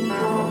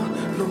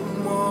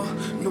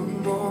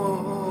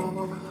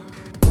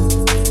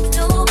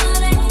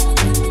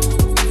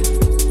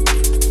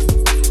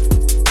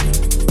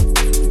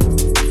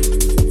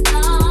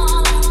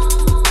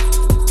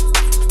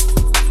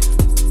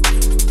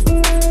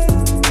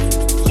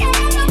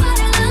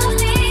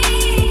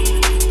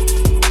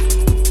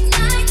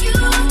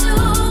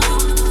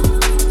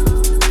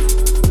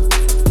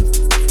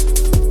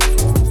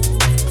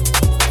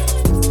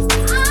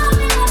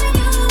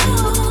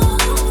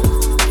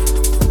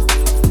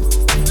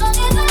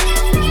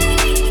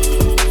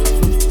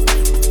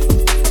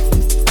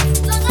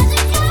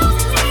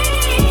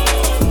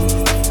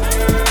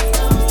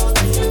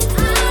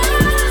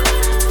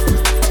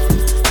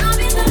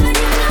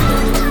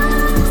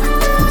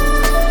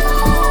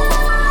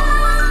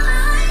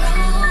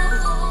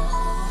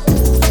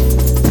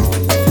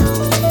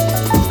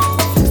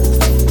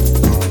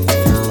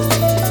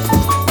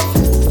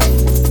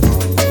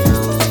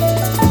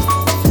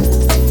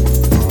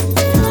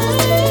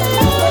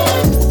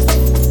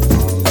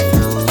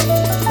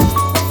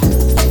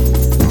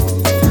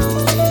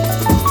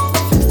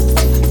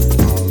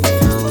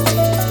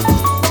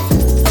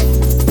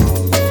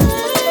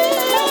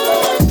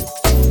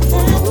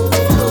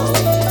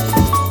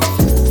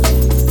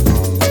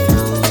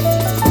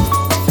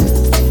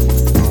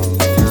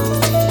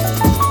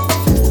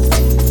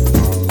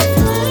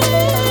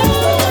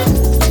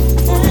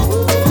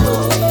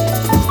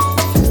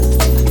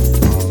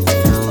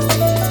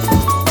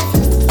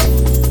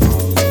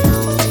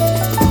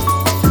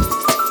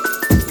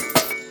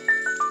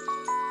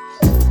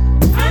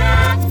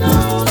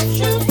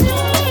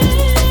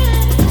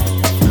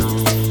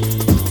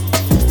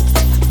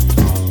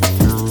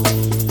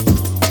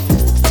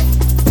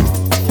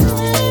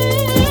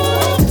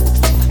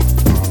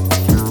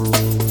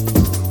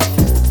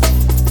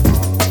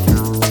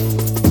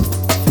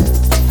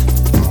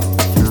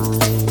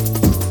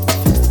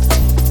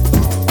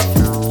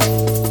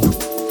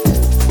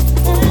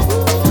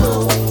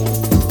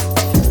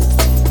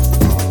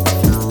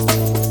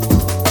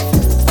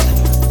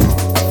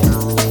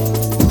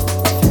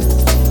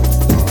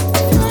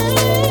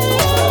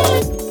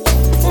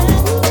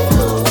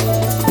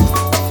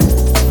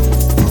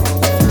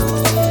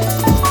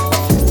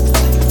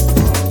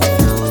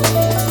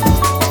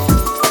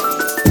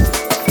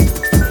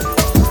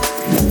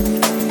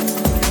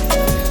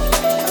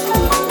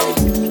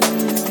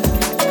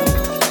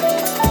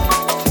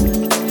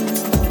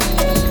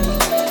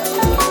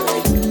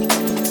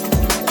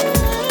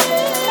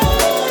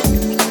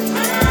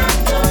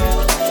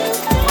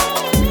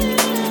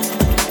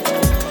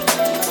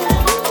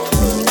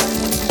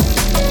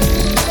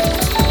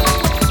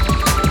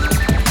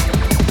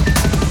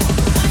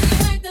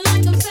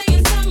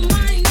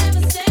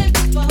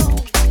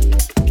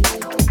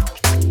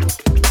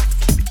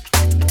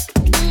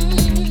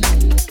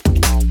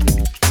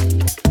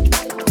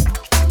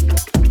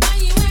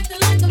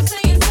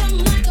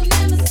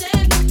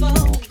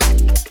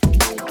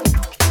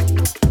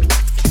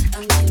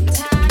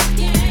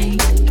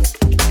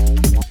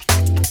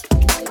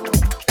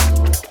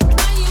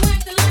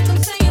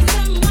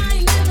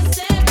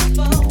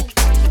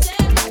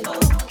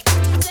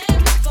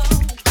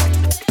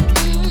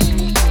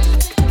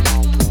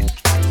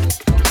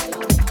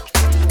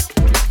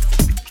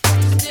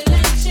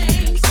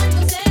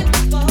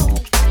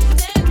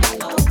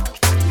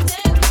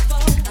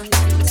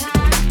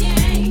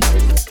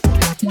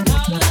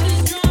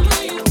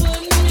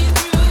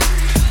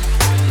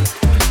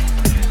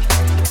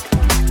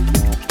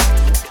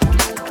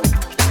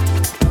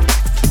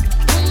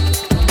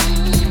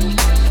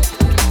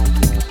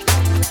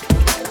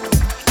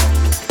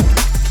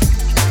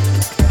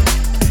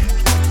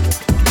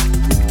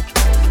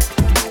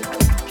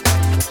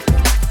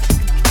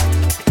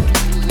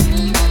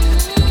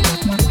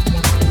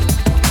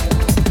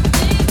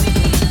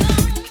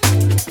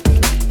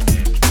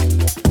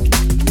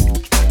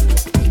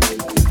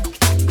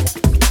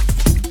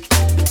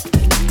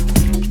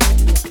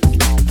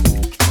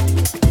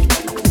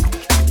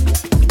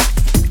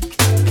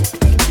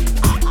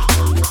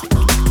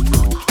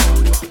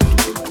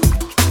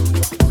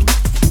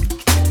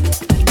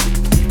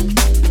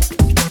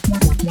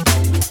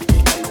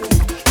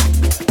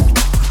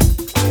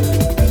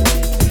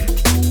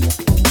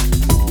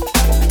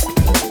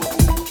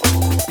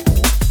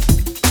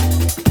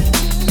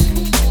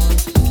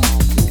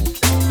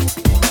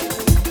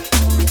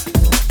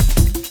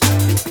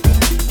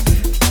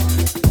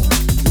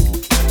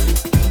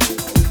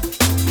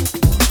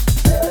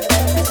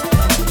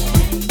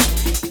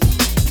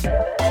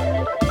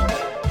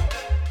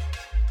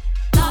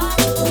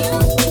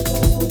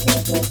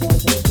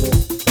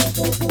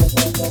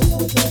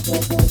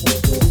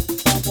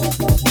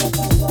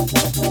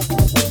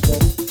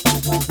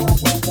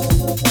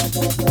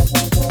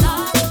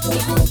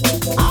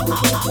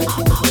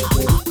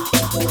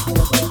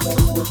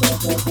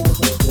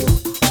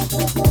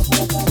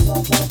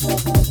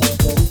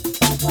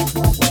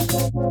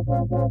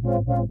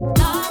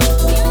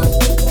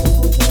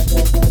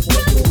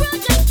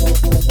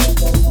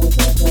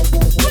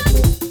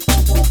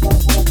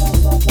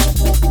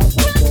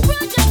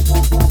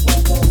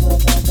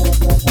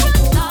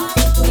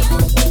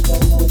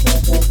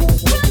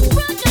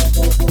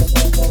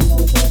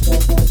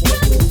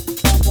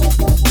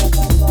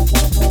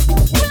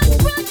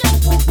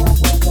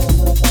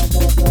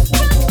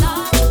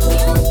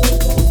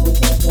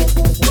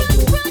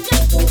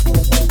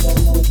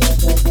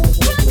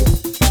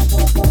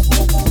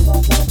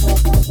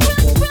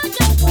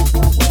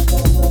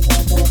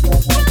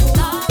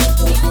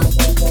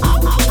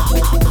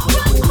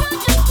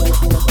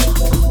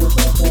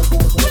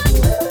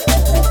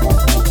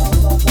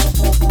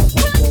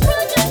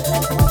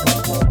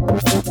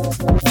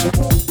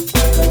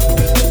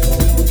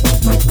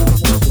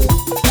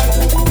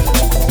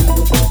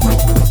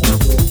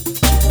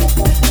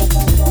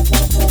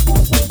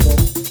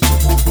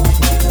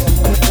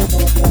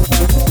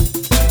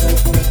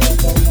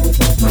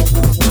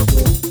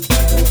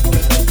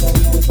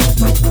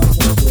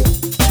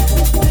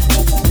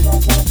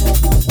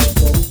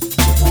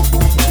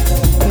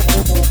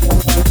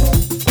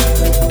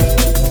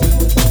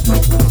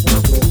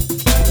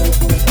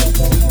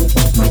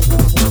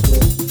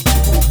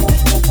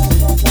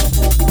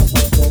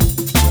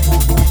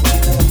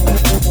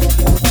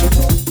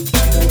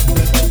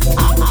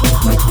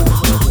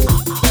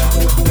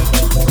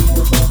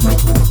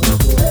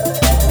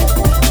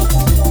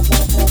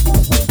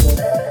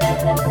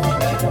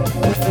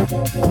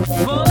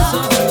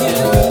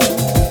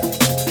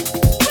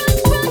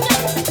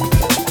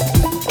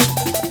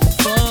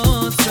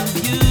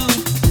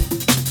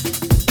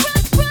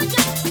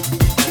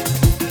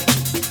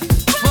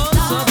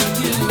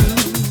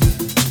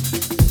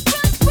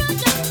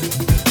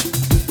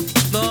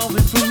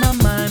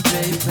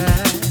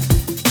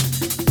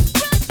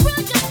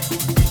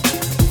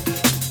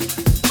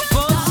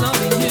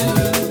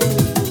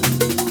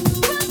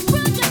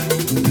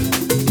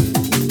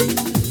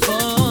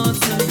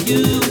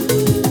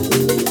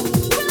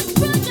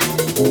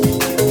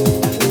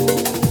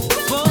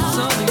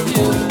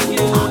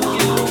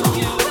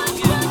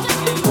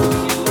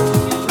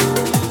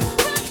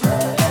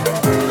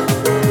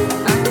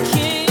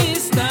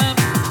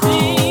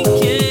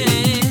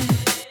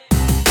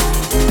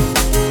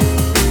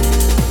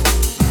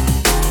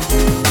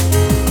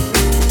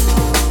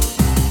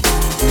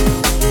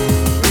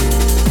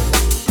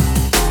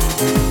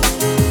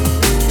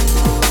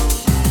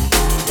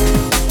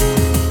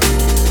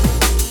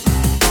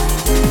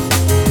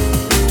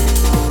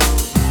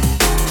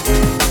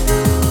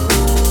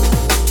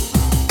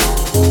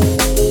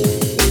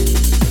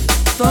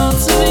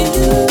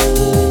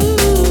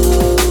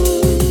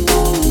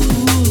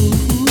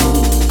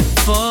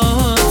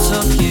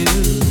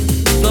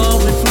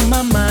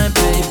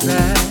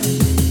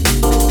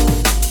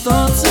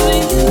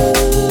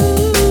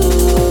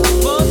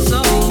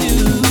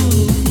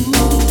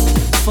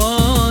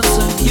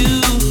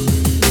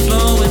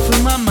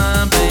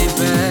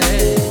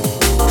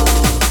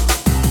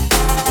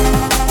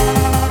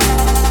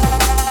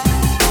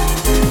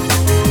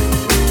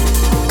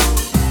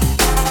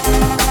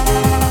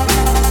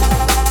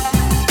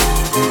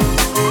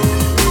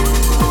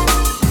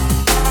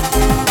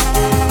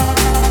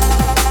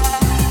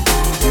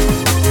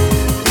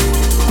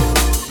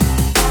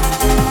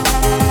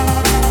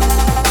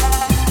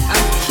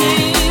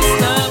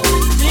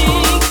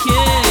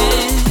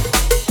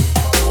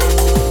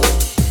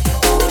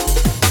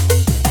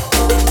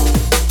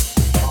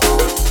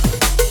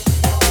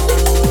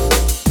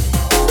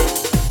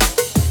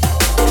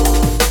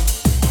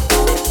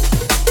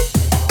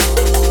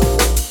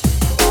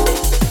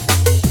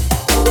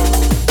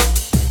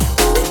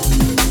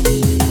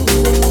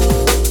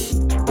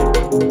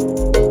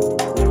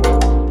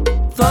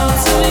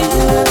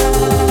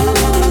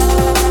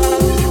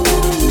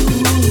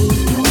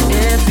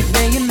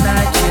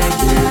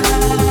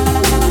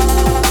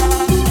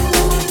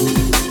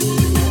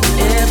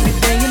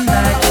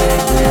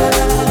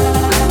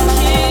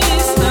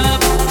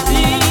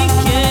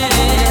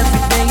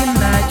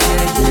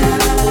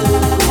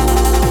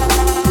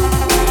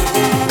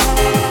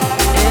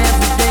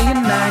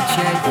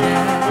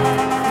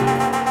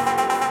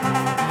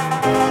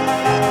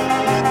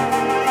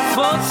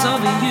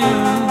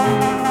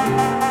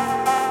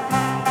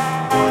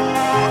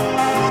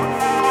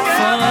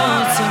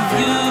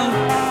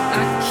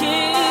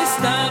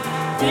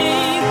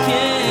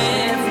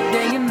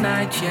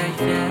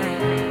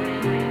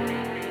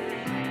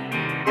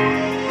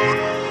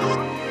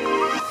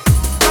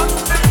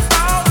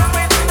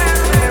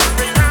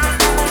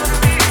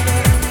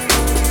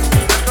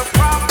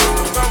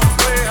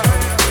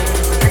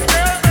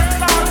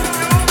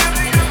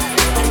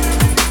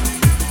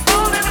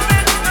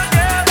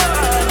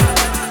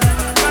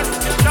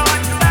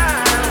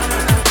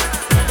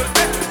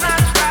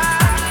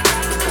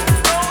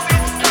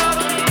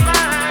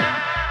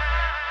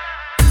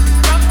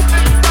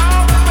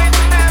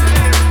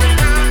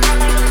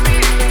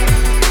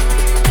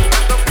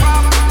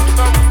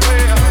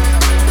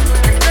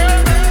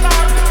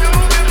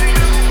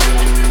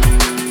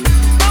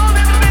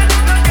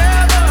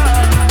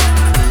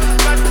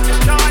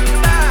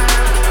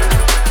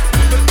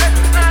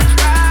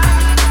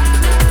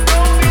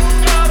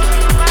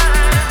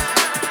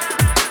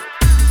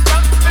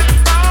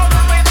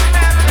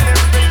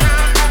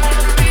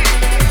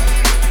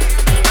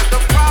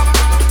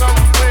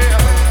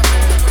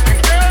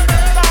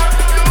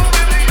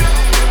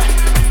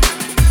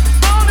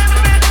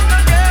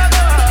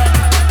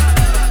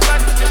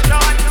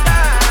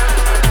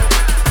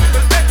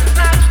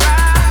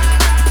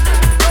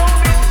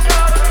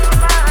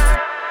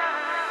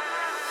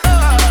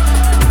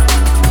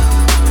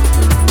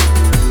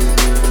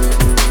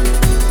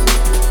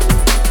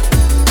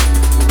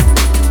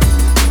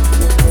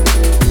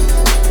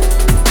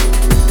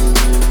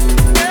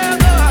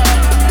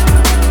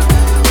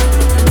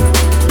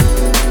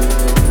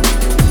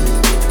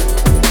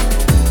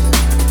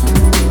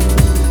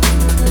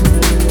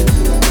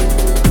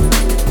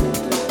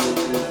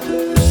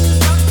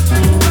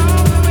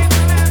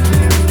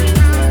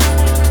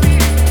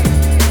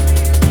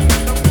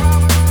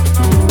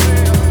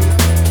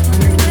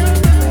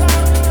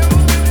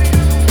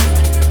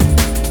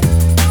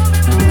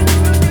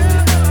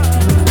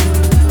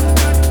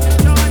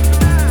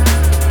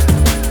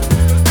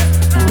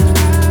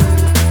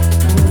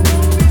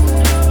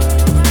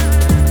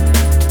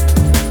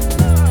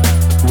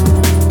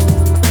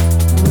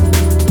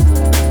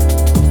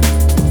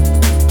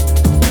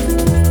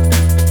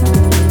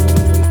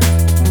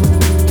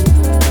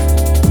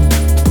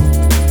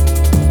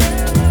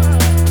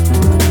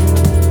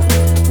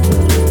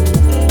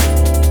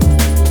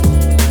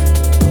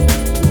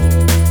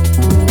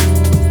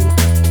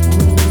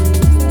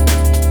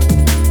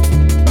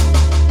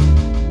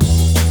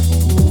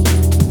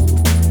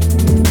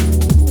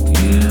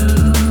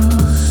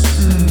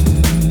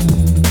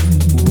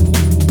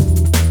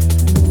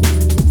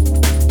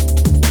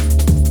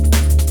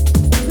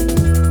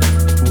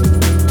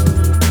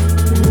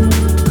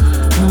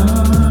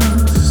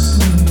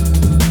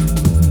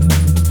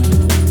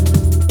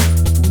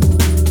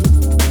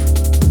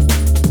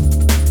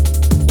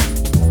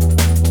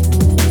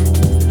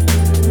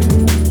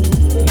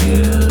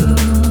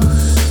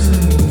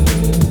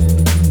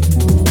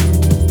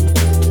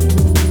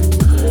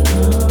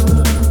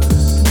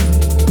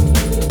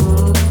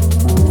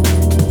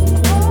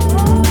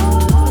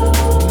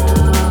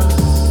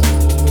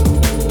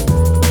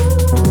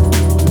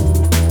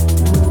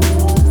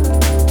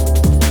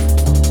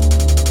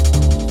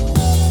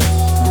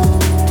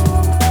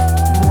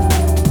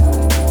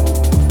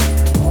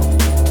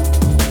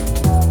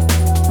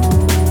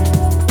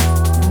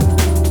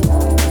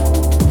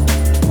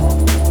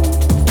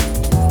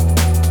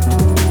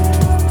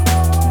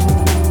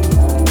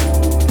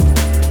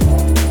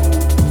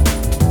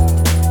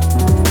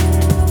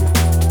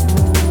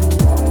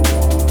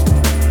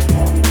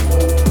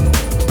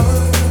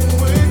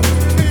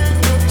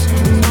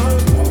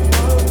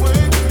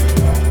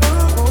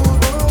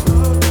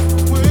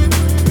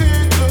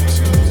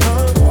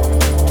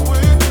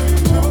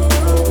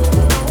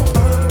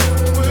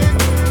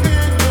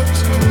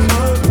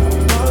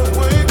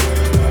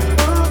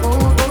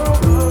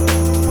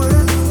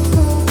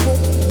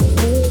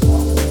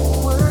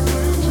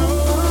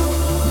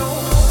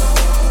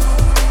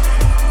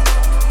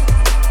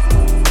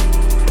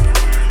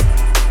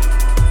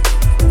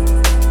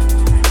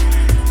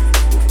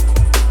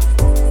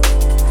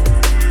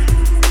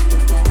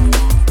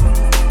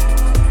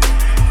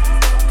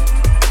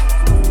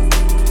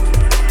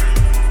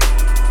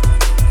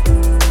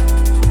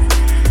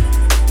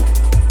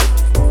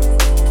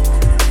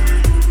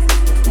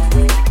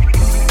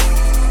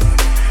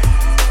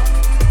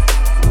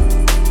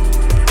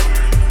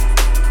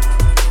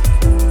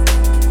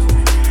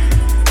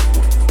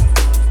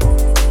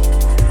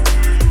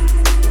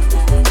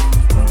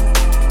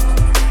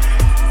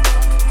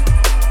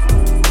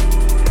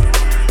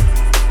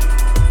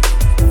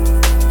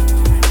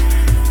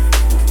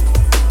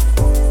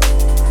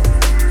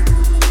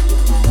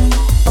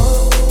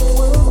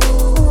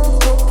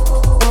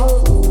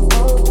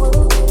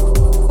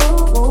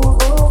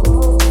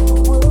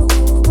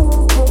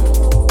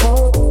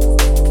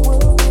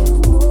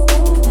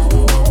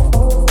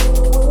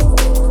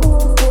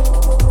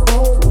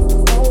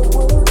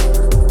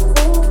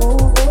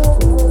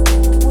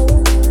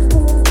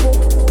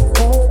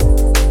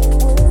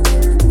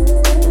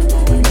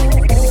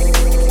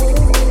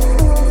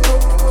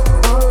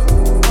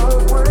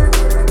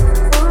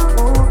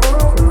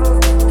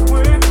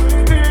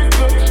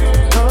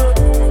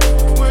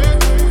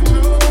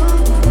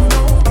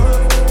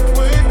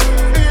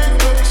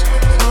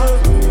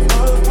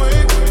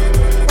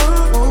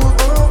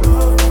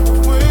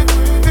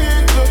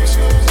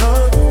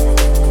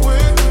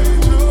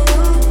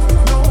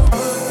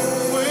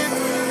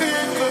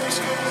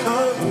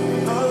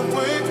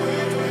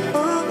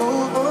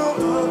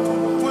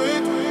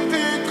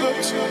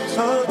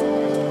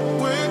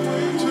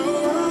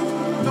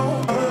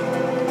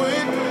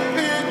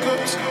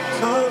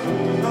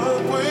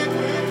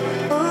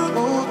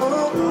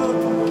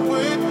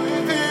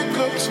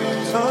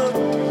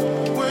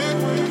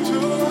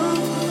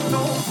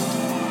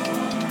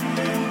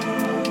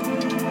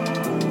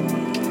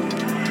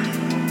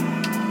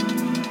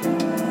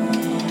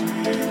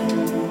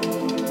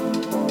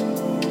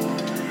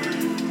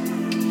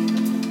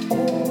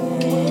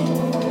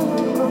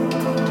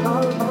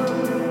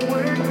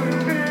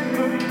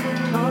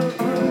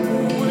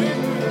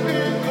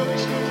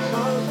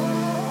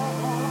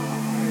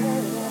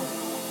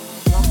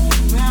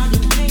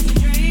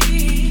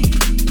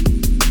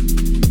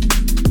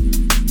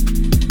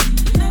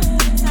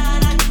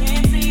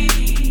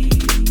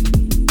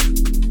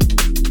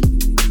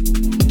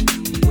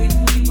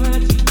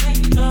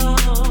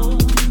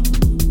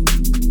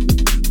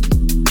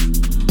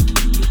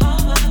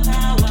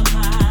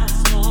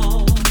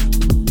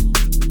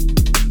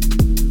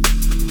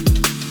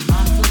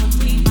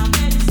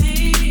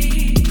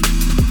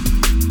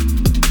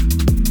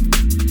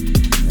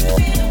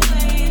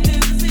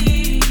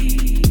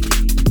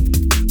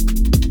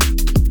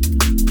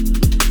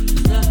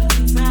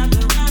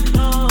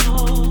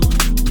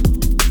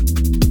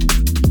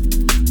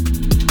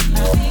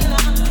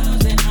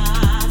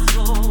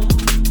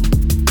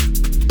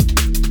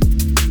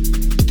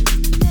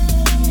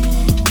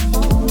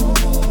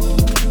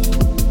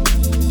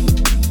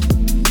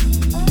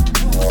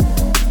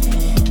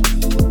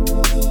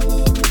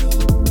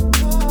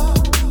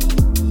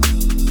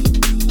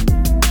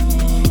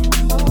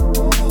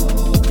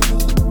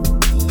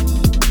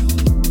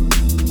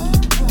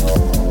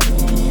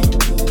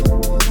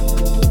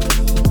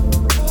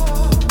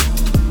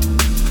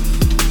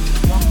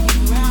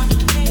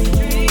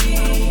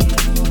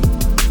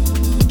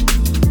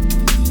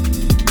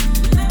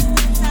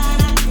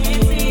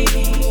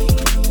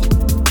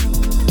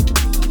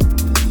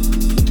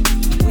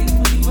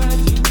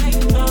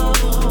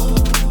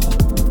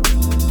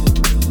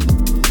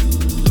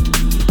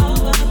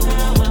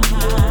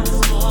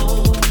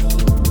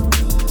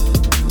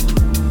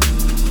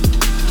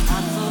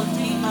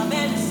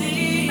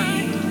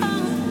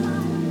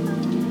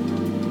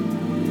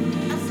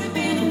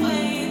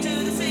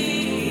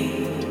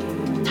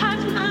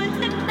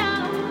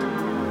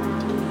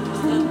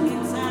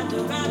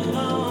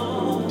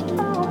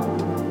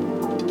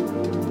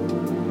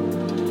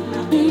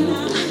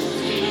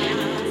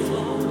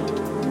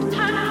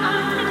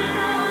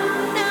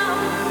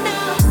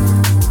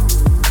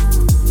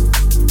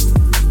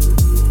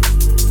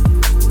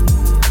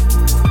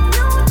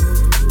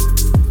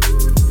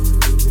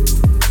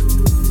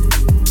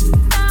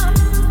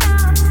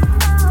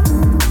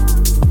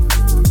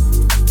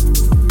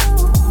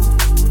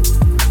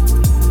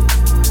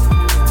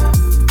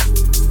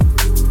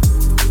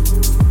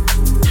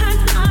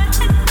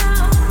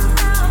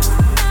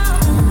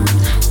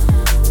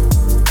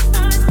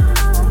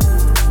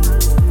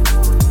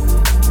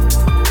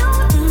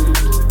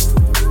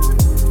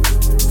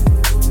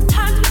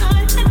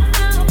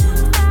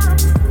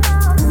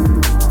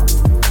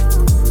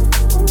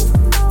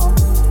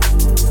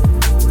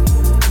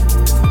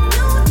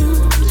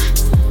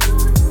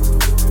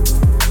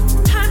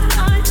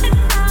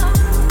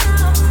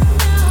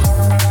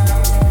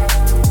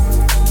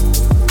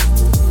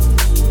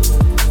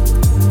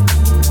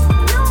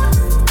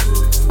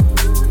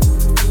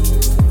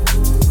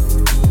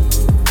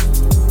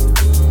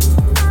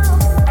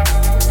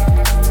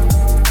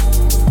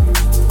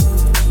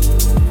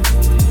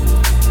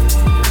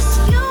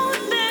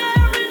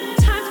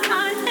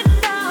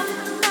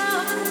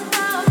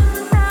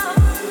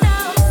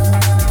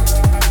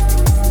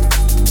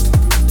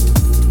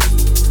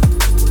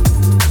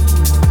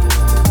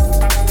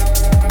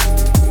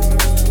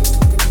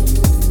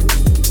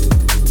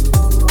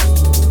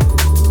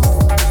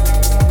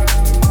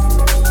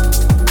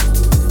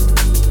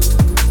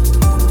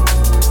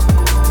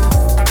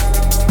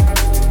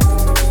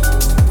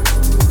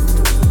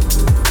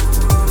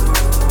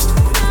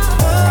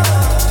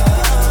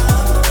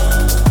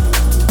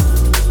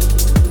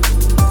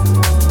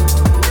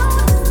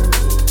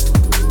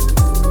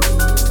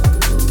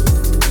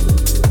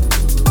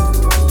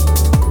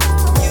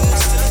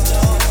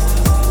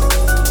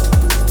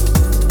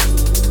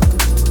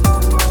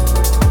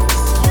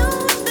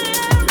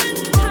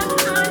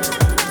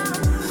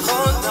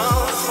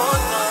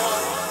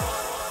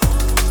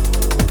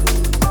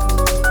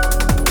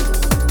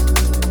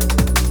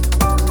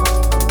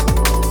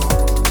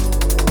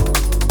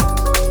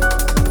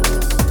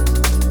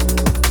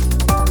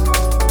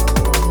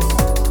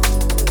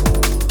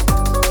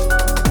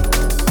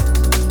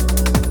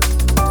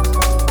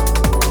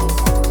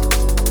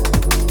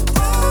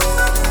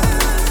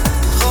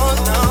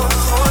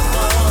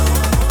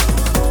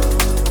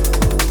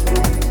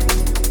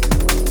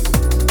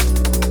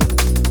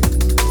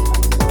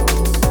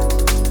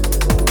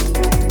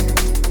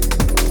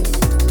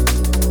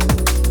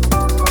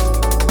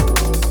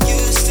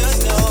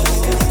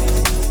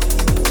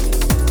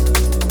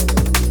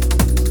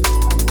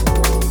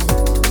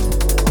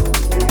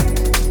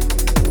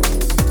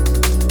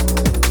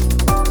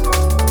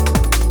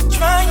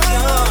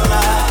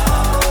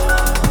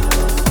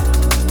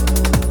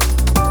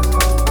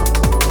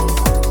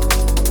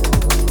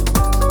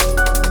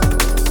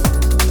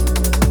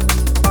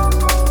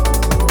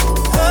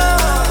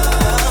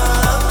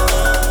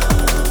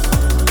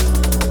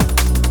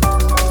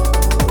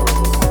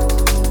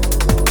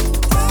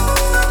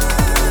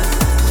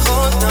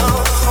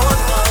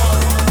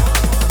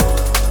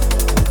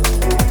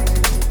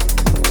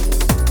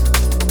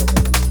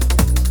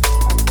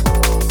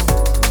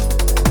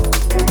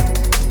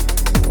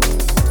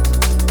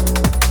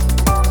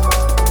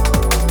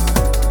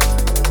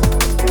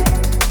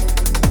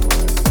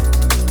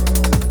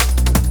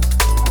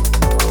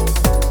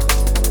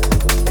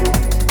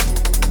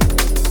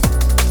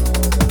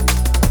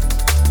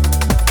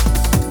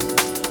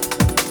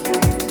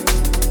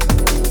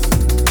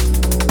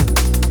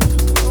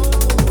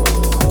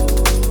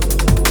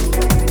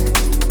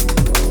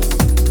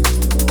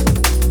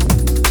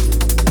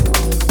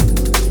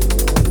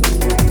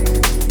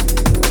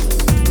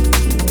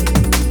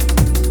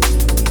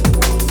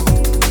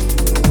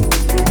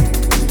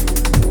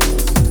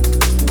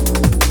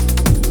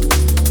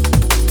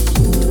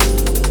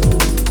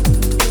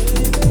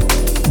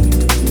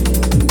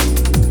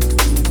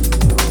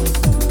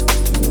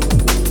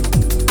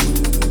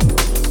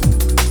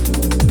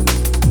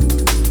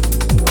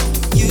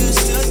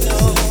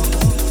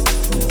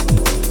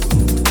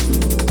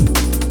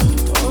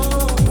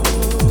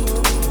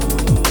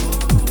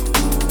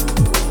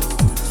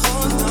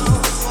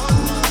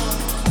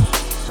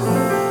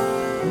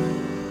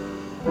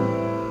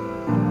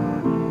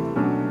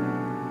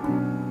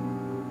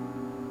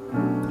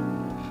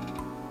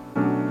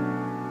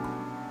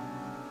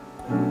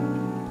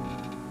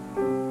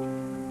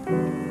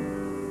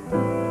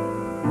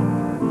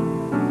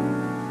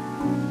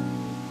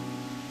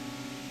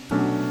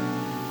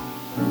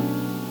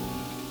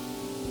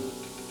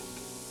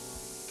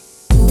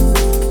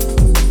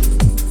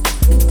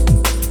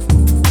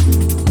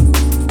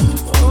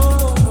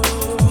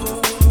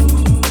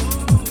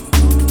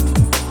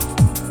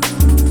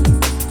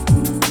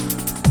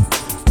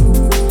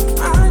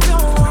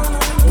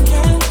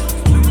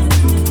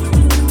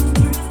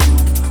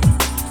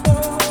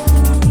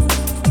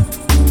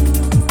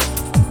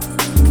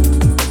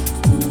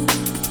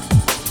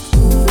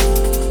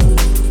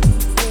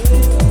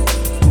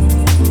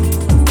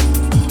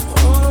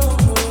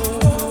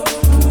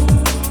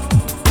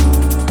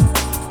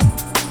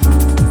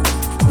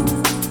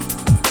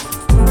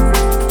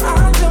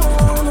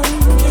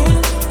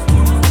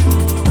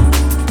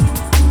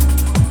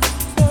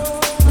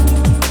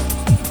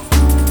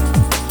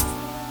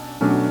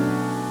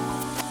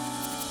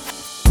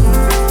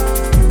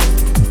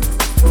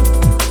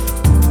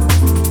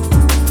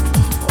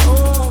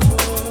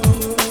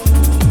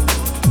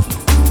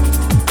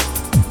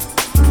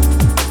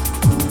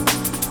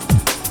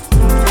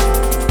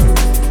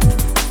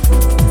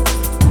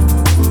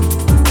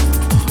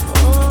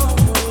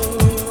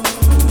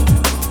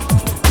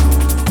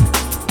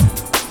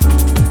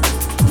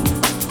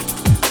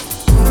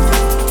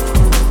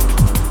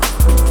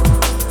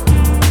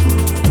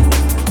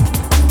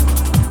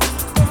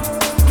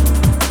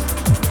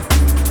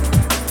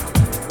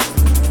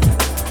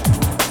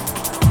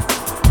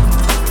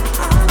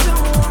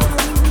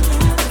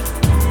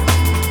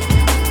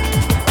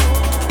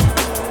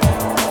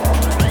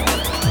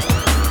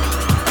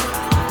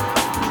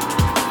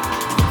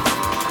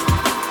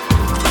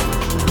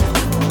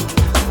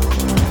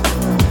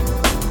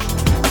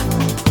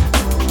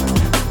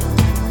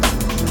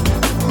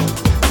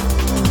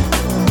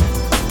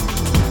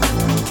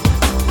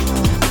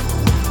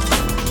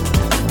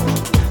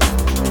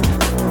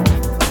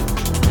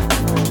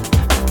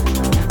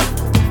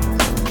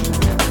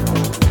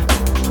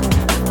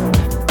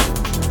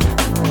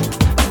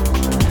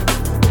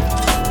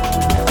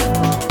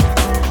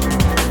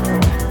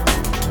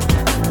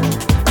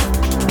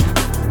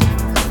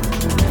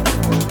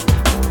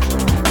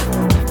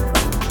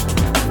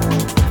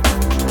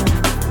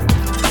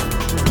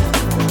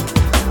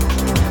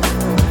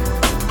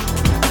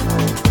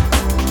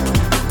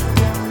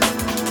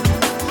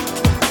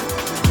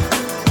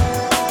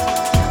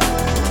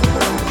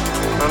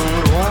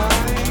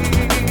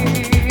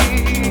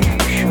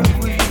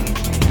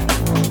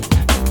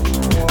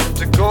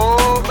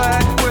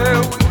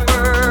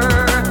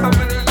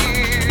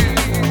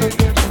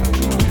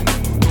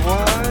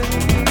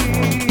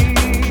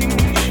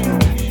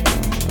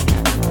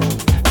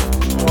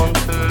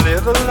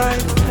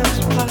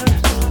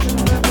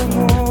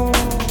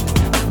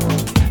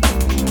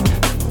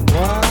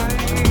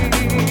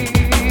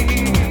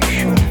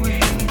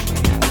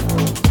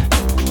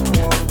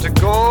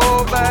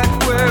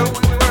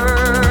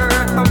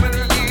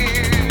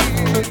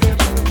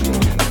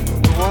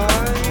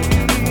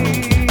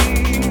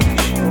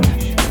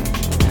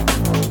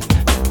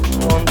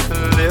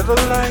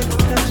 the light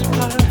that's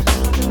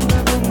past and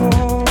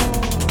nevermore.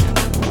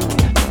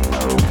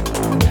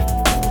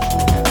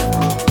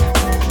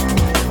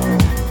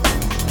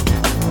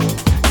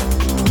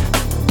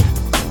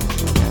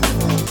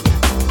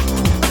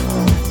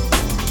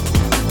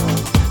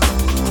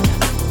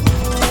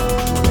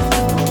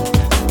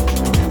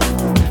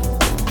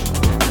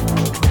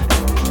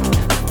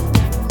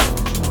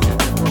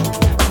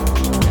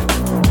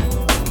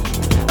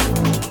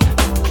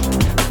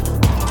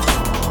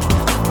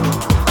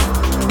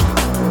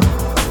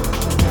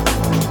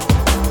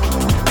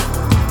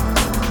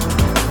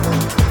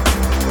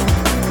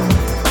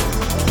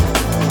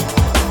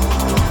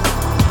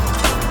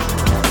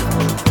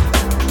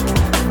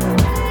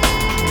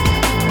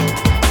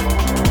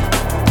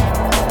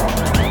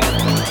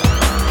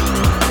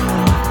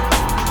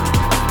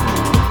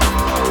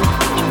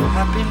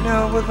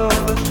 With all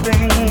the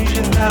things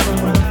you have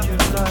around your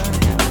life,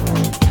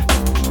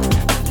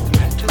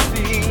 meant to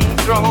be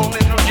thrown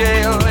in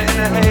jail in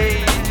a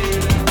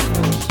Hades.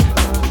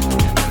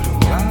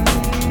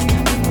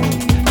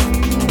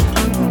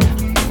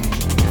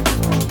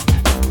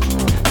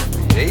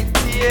 The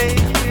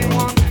 88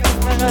 one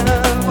can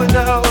have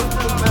without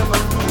the memory.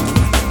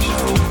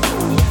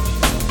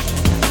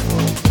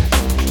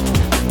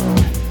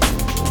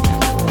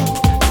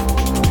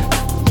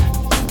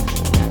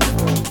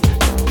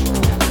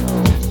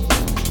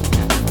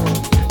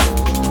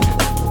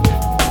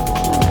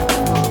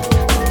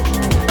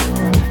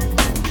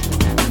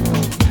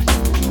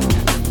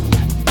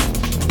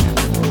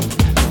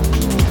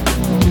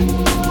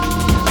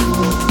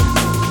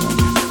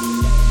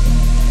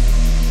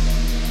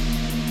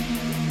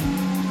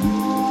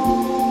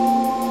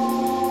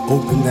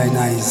 Open thine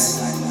eyes,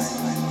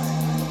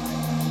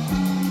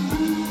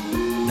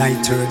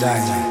 night or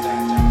die.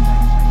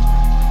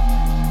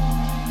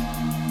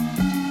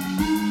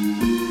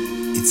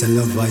 It's a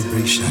love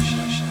vibration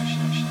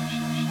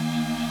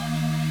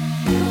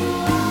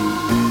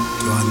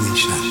to our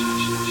nation.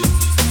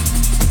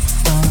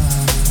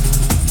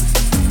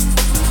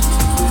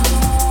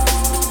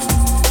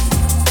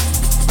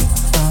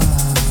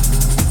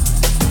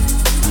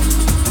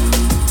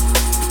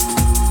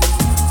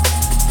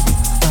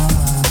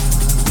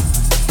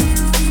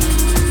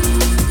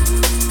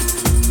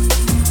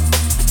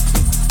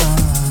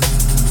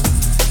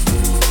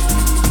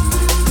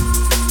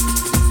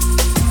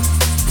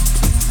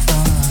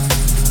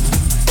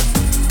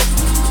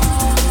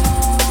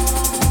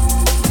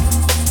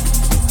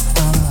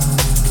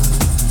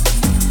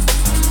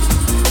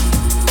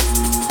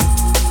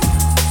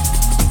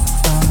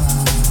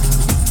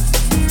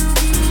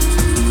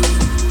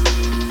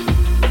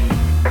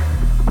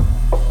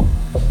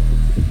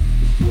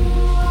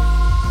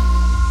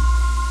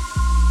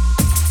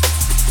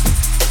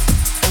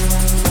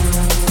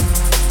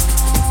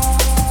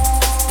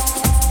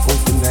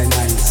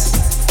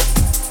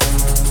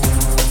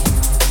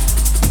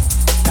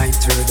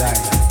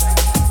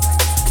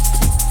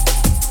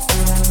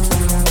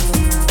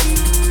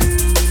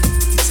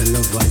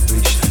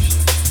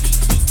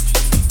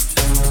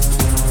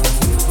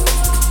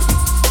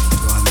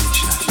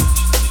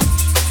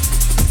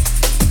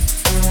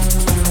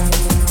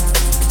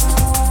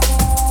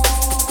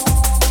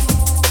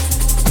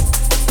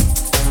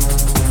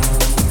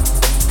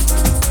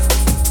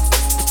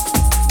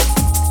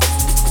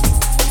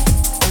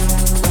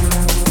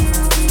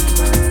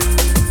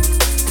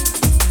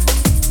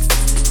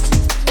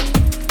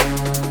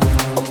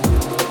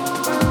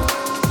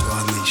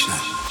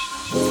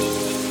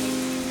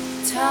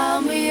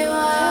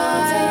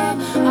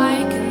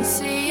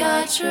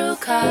 True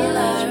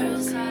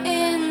colors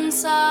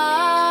inside.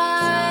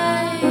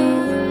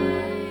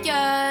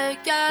 Yeah,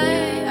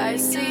 yeah, I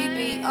see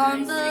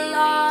beyond the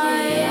light,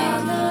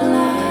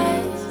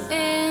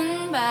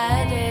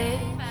 embedded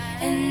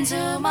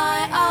into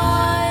my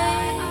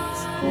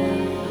eyes.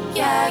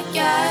 Yeah,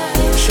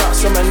 yeah.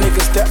 Shots of my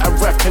niggas that I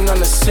reckon on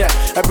the set.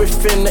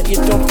 Everything that you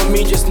done for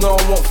me, just know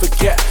I won't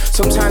forget.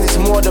 Sometimes it's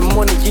more than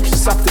money, you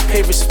just have to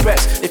pay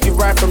respects. If you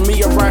ride for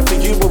me, I ride for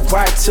you, we'll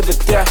ride to the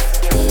death.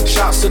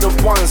 Shouts to the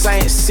ones I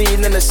ain't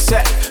seen in a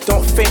set.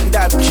 Don't think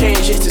that I've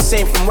changed, it's the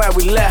same from where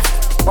we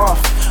left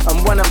off.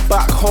 And when I'm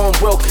back home,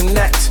 we'll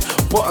connect.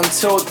 But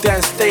until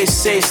then, stay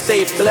safe,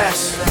 stay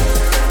blessed.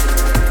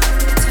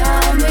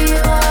 Tell me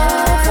why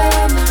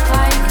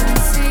I can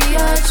see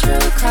your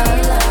true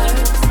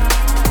colors.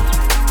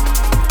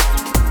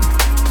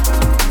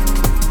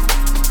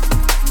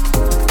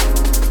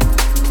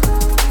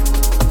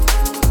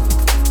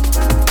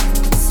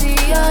 See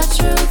your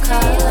true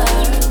colors.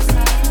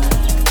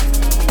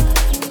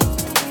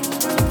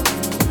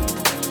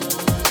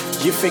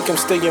 You think I'm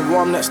staying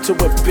warm next to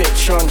a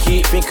bitch on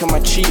heat? Think I'm a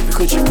cheat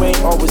because you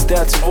ain't always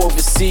there to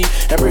oversee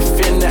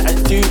everything that I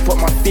do. But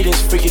my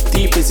feelings for you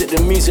deep. Is it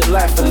the music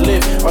life I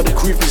live or the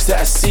groupies that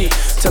I see?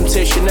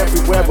 Temptation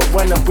everywhere, but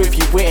when I'm with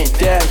you, we ain't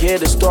there. Hear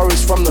the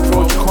stories from the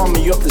road, you call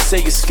me up to say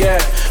you're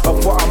scared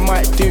of what I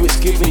might do. It's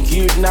giving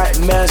you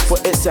nightmares,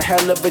 but it's a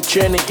hell of a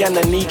journey and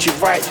I need you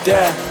right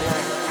there.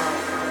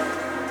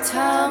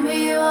 Tell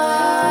me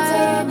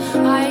why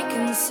I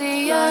can can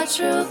see your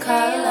true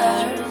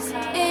colors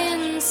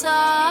inside.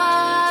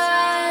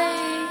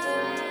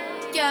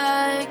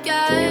 Yeah,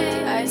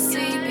 yeah, I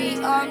see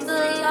beyond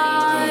the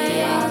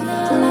line,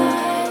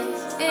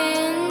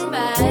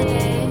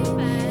 embedded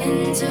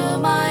into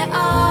my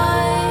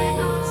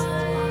eyes.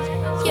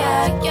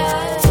 Yeah,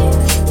 yeah.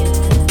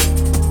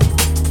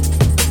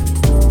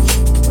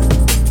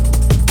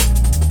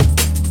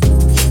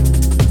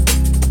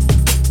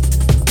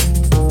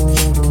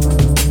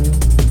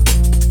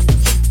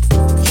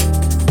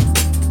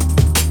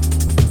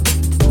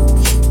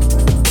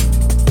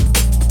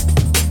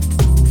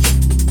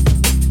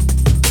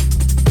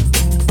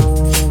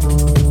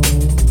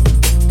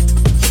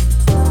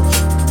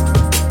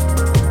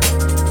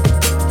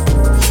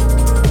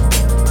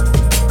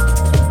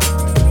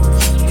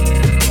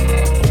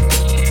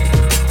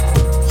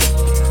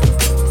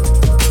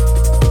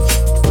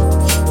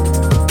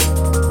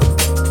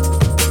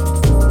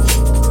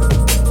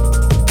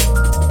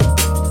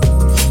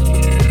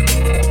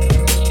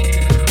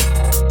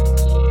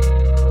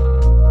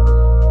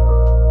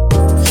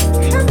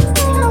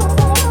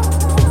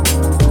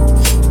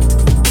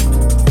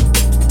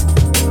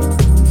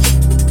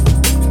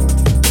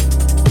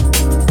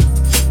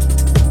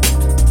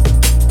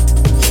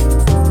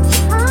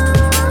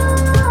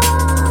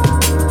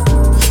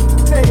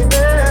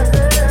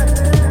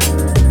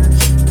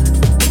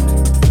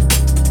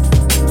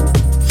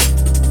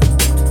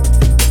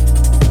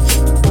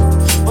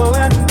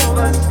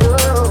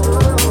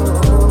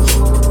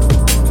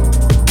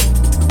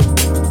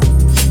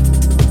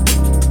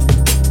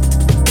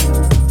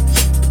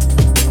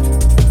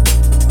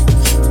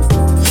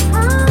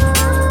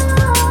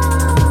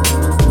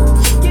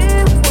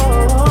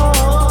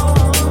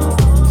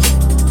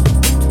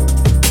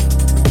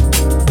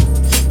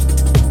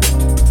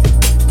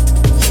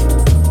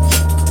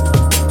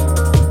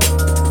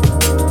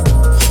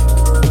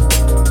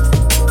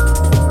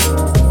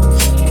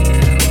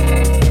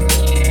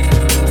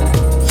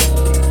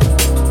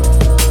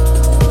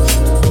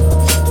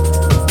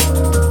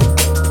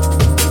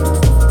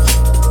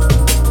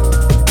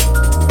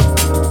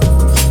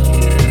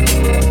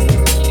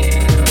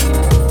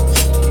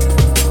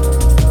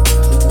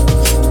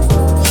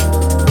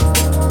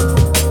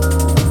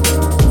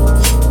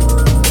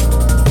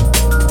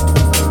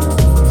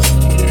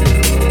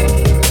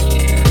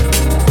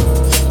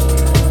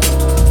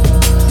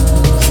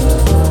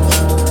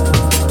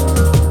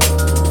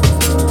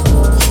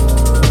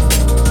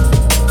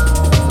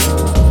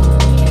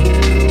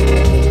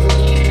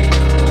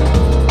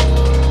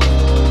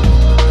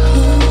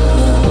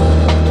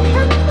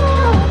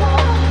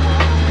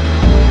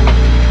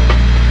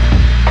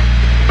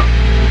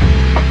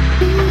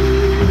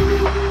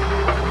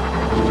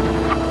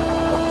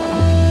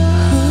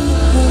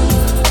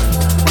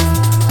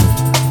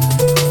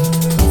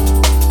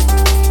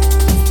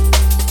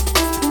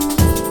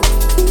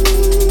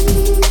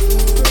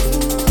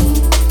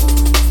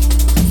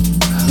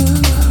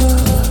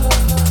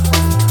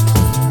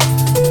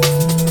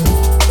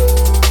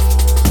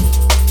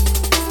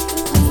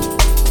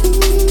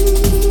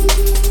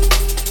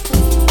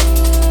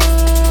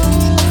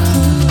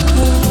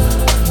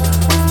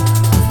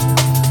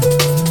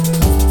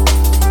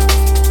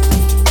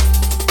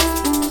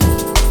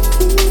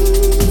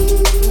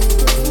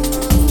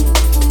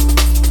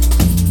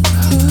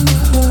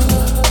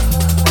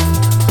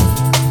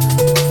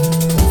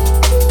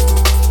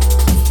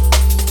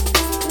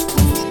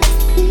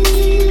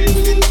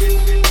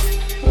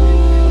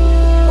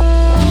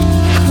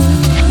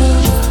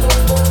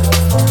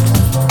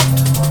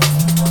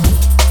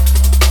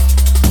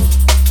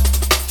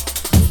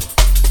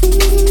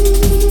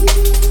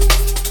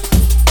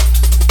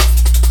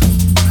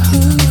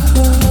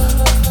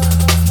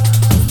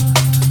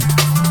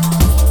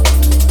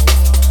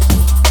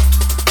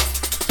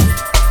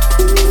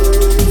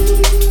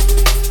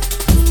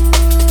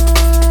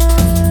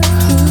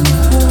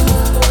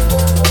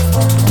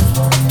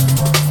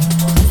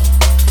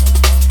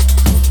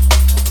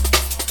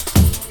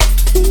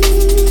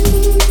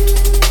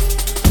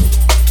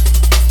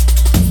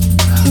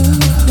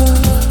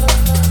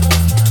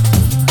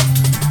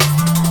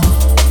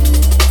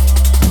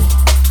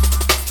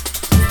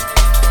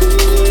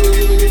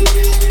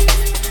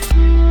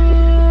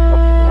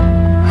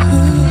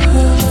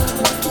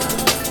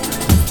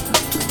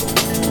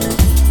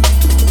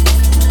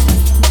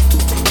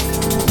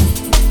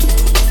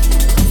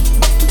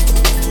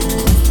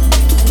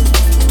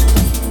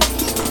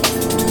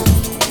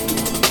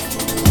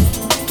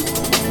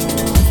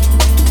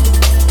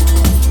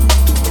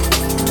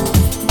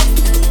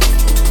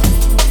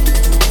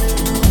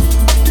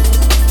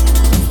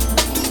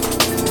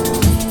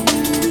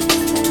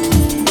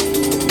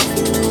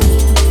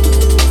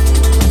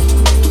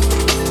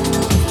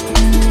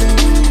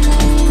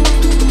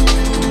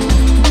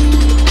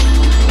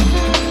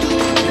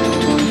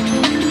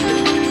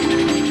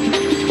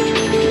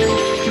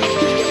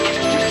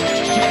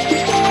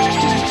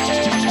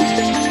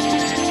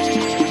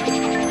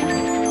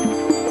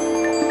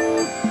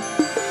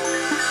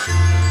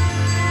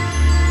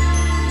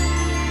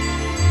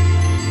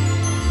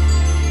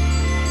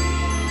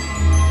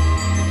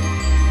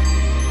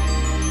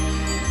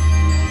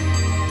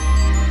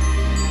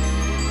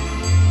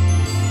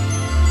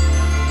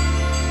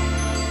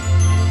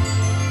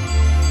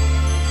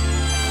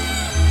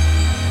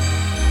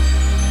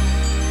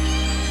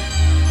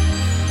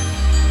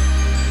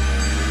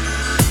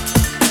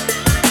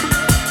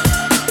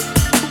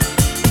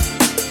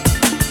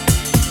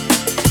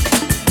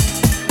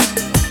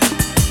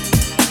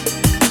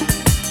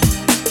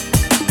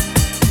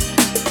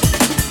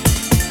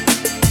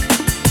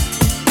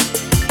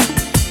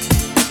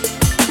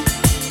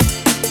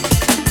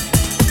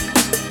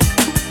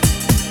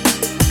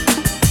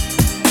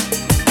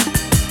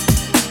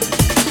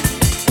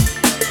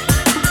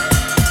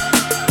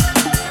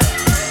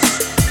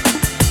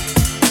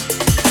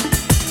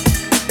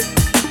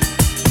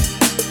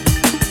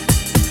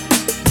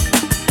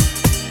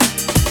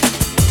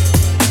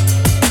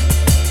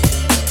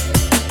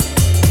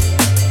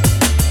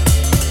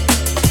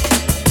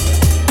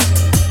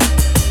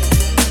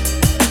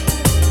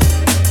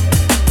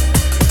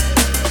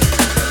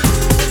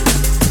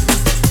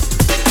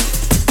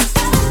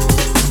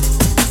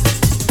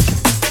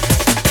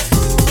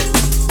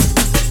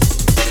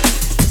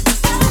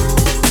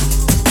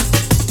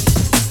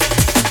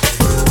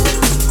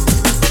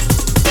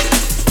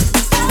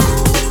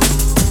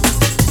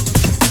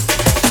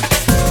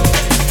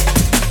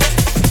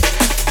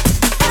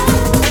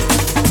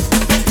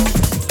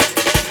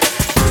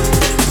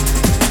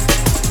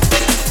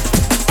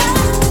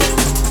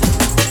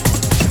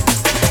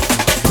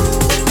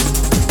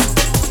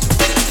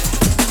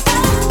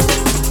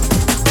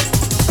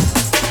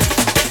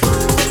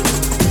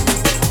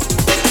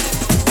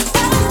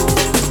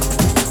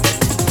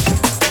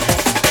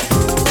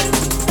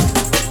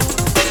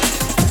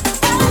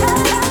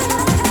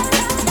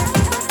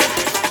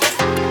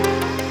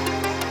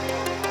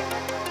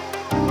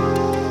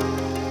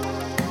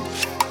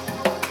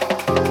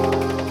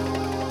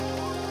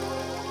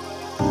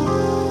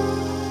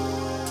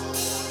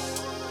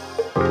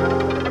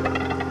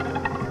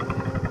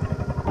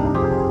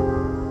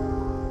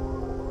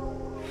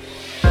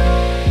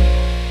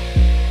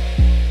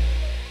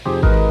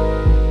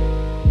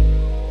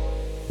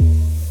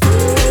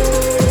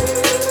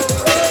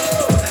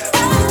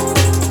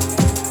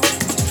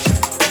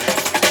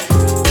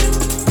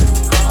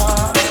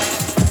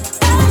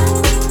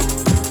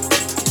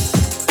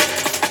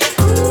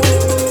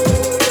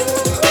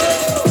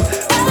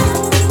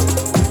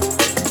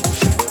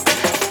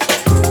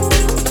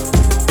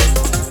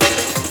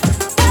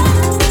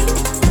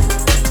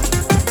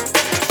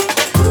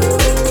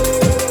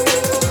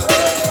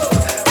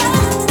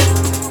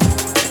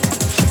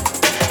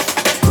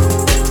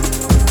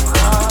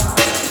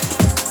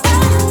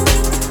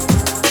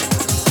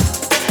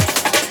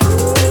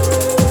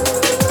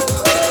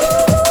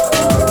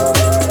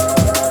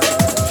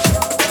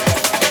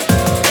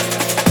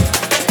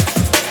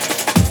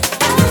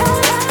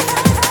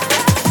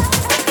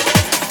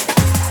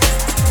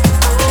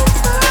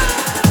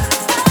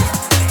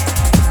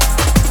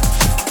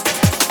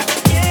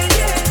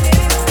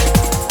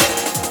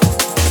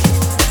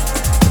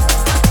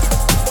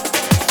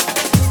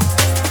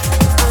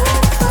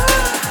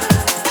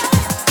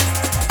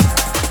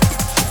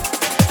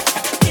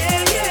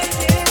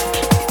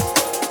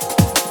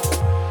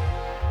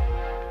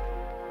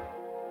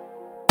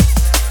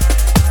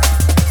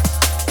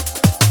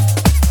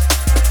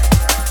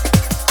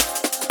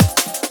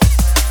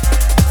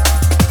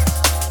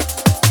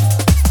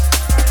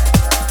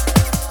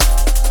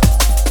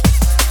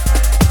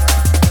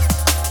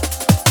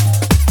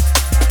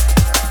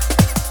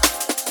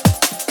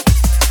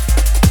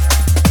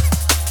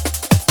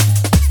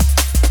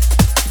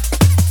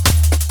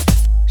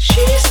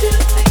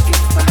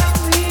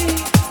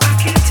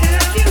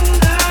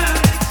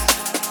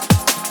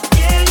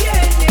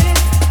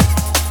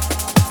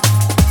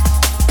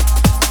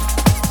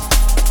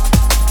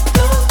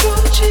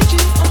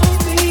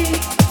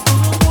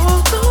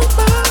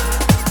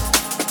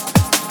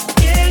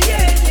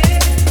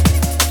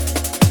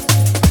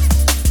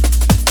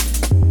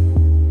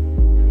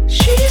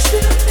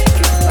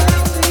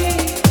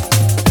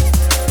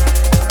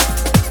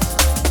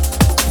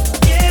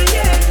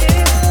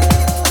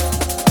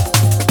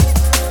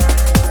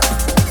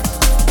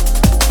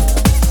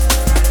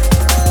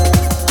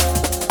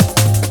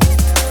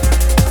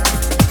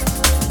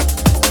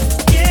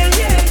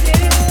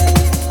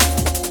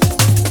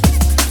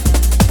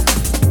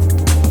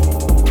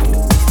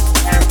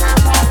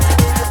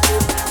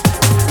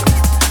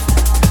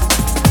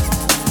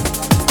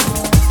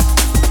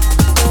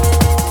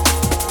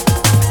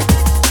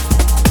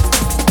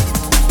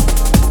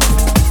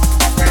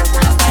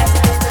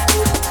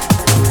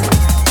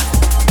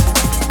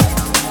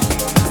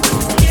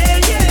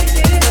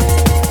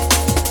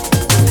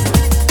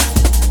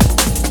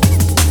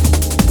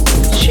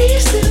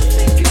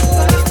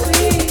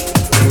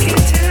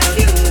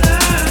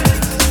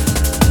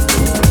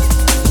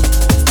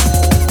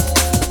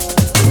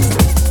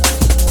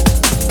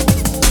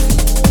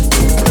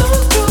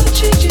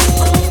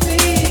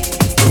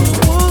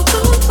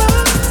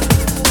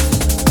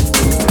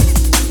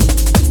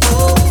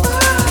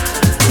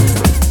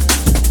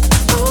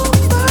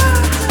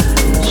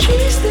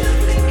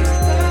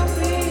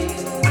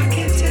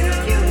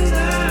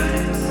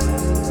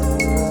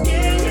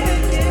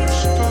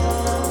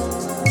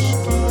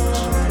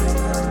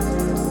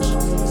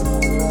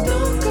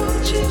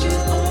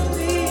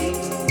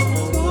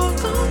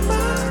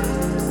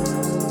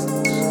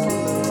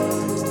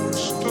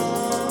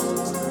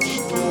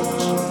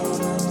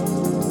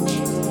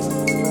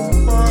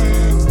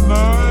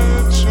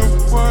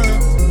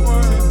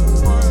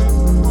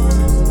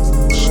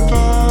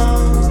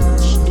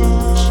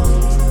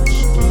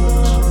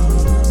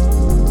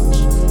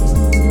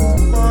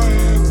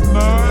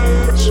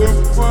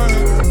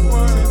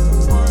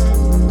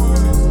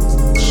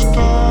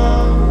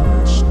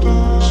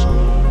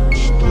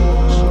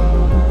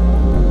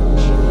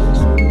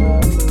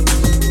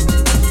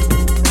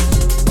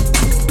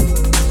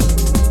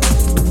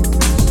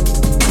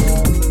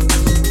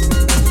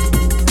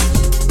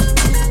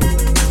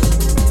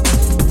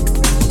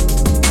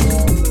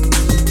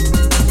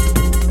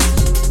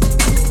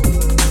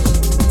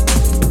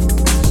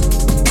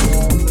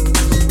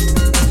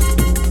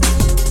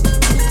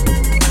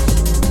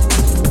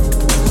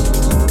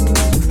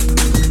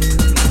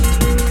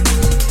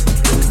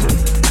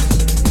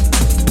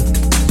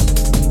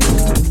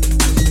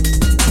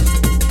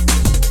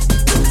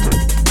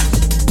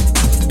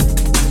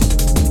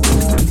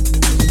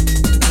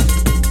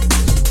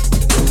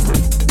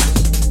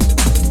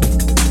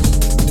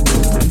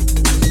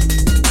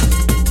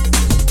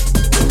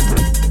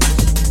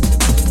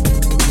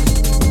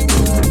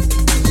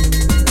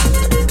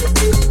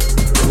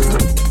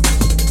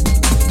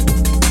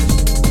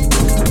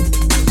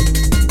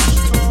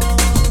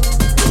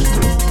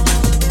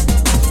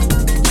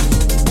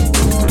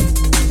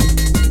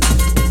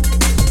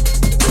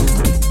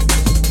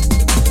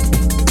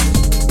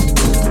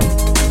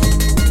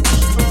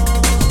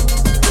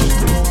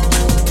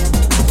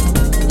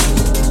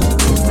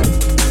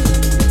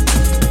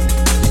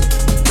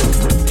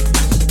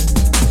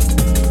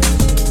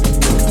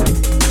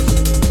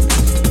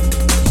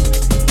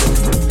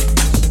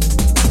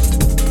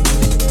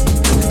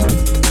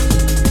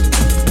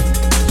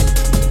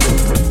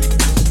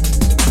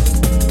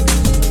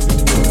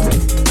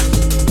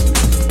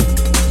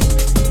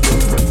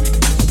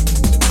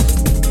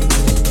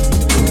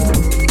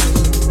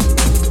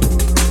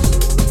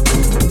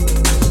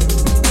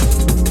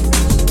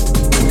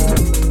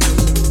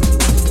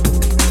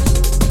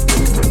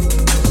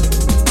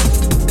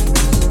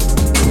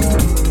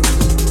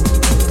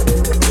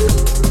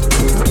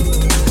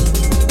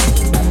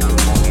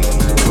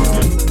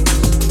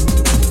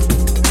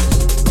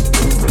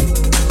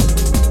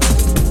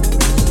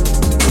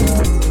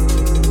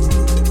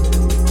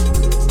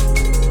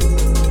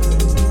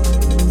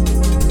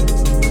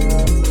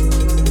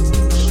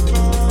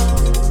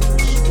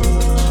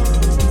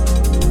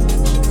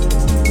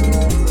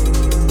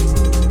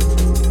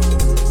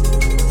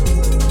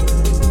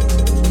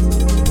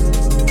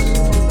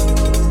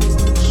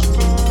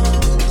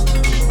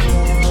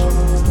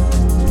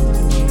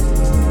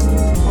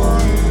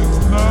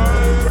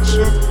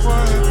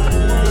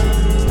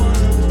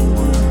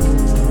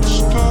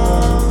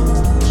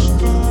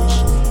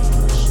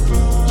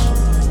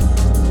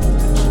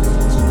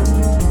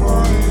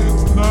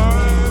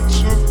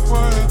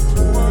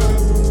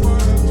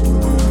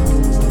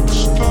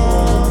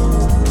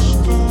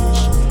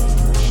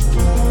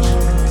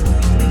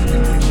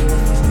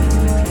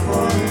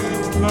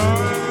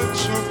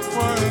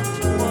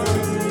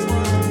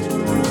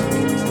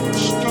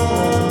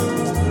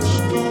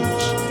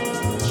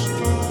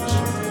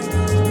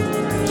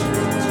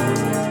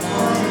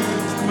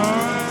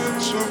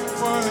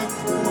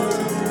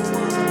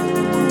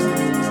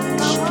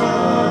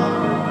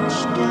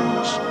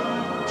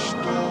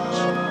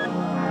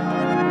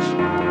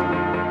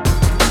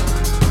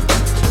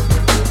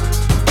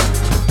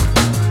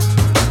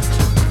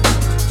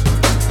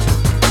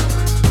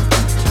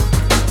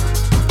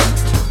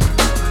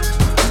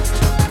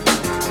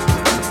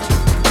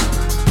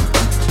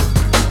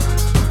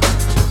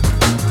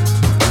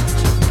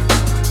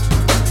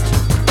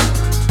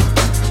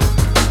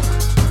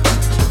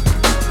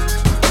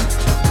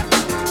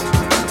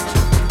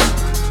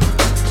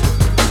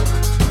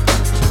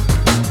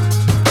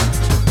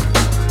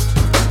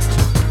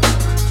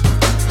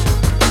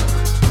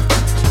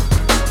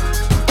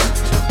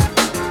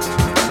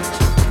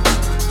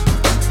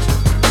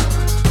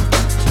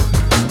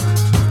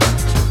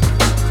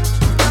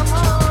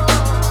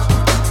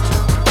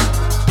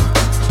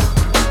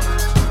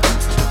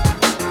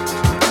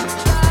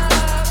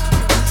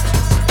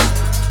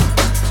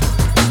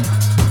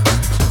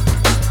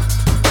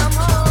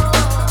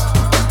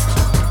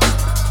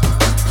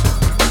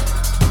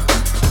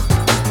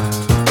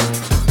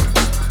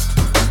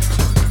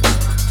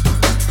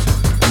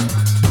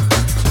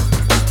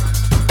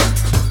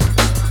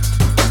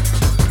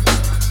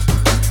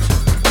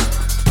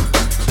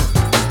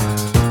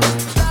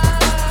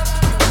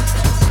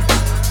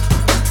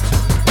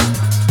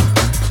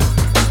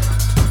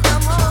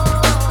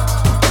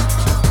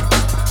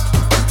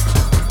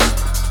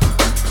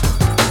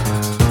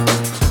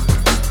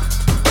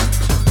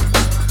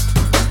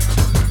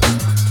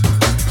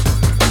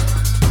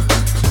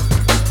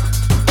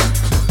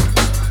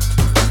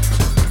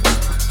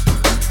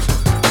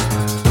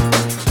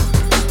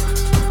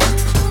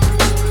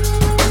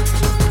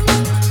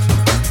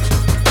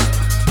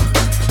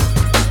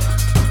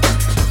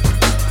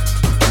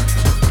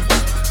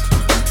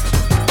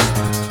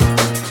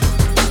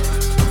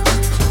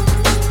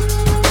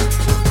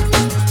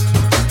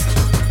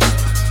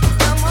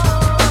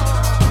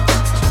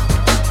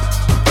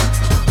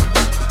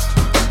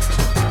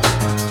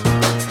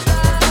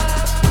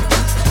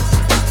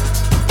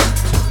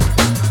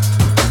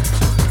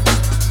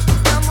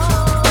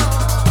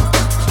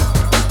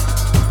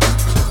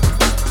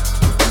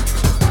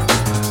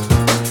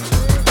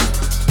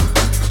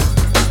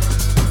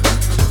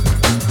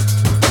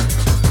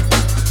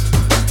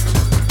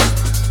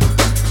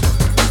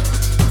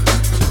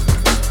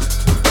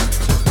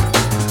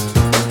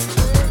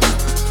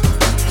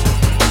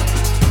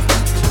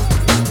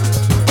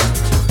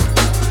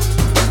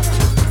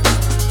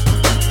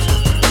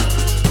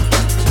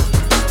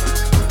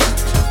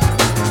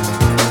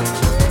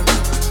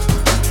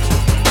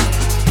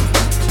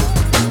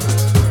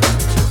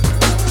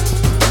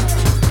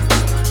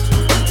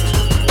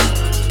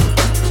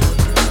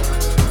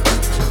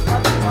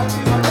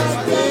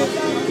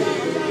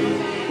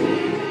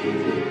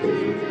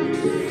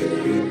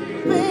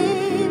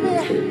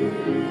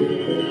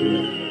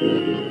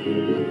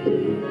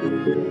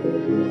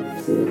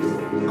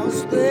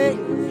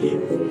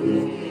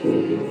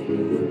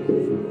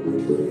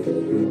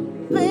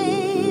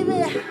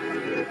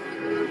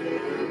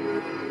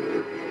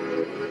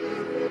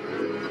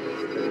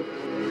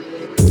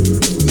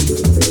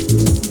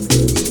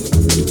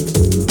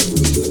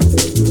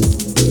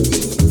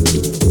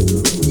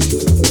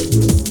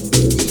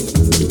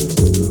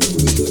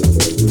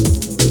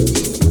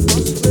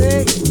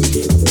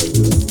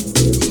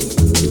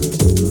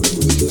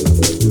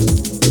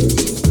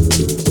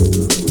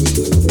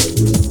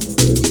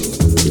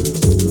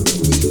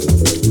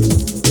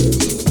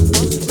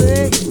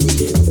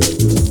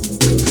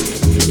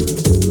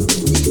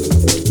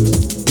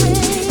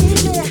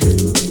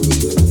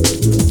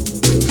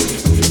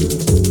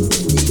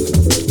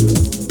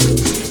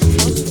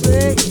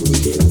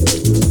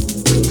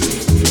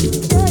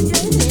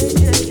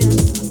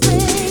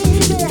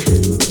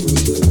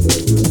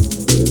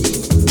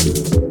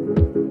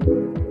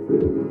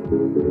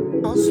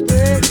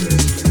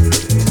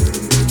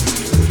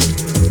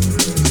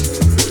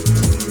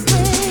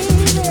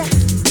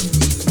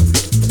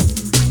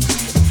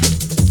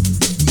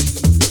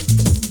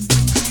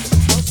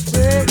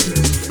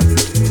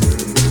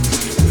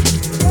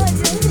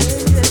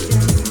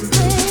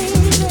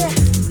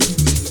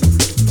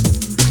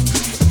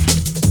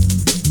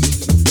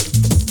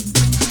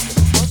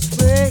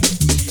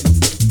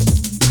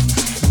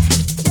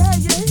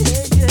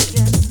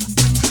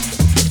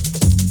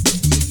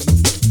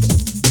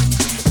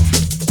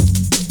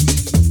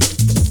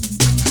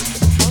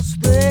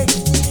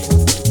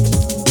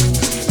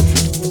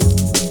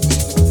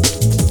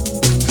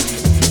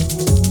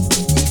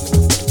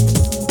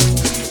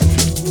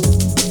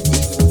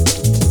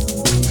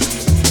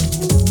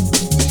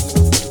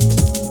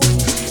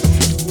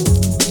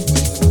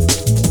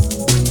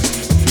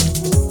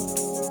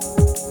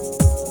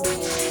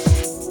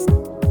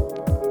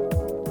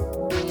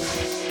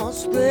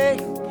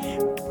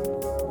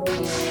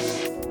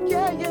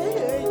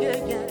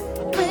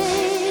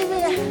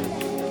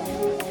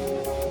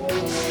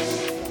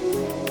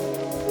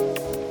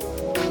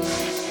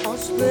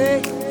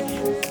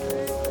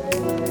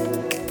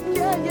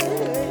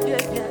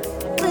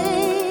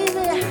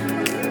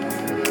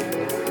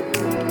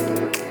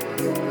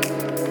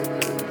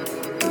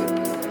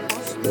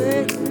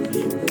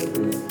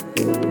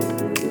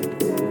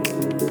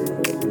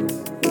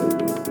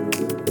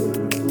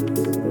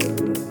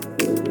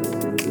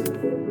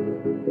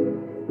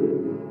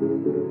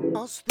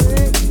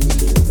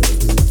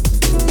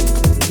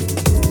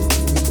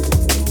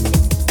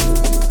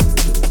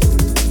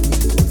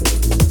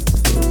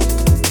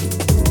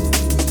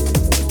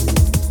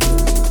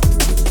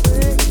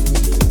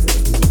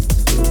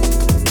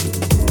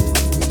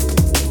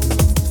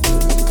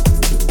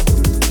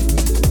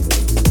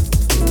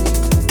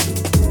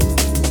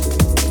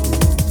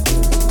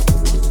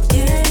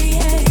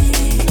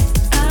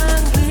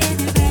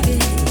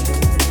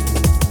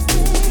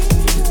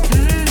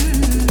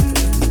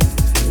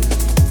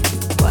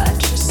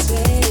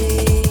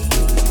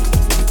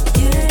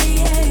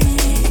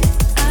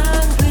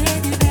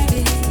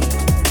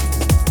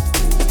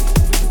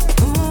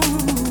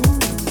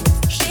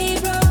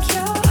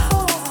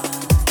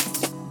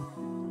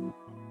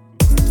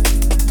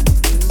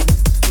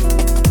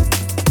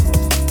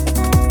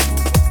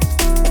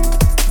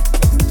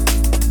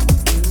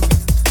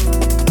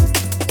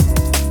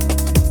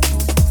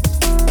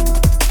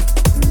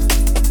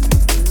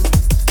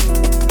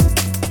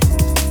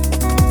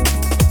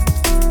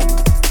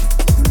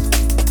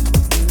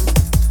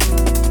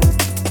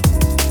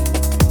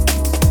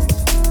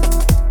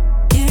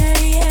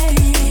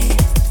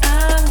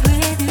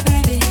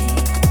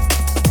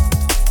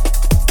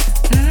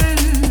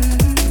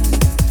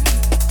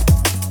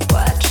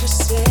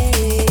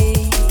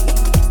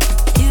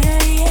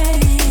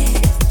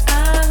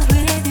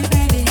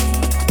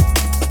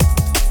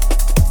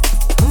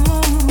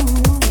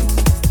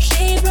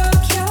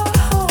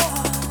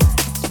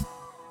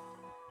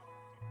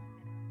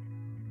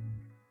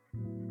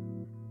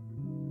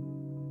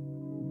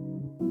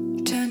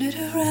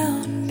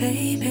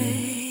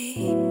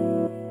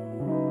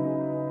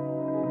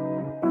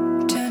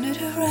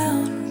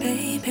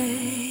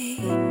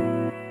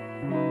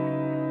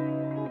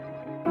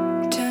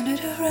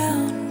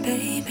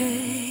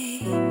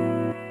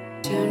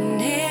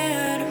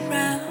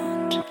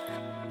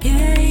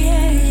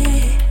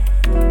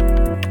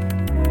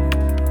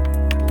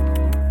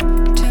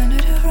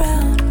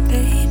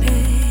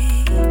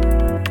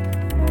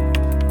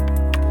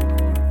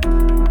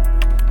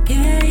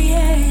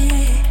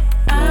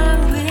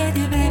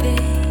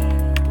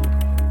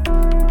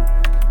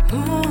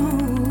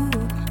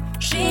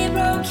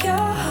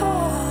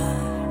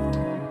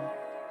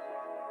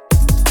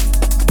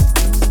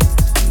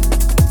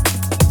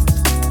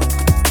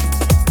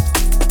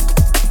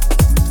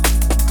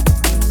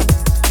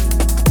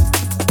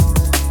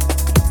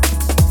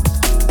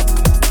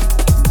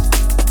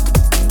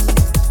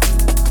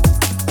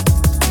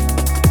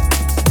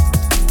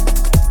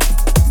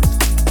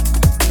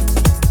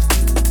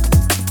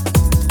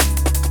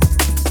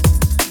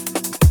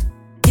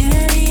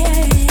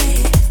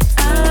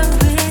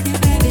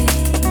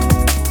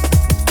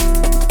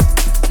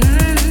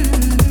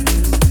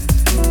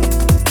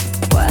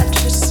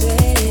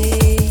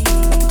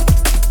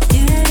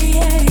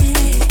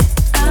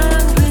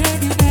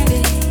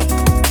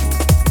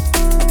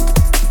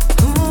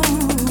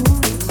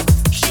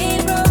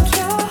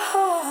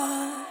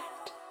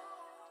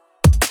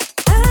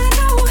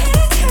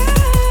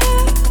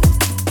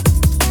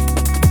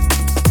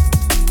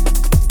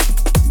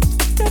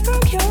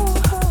 Broke your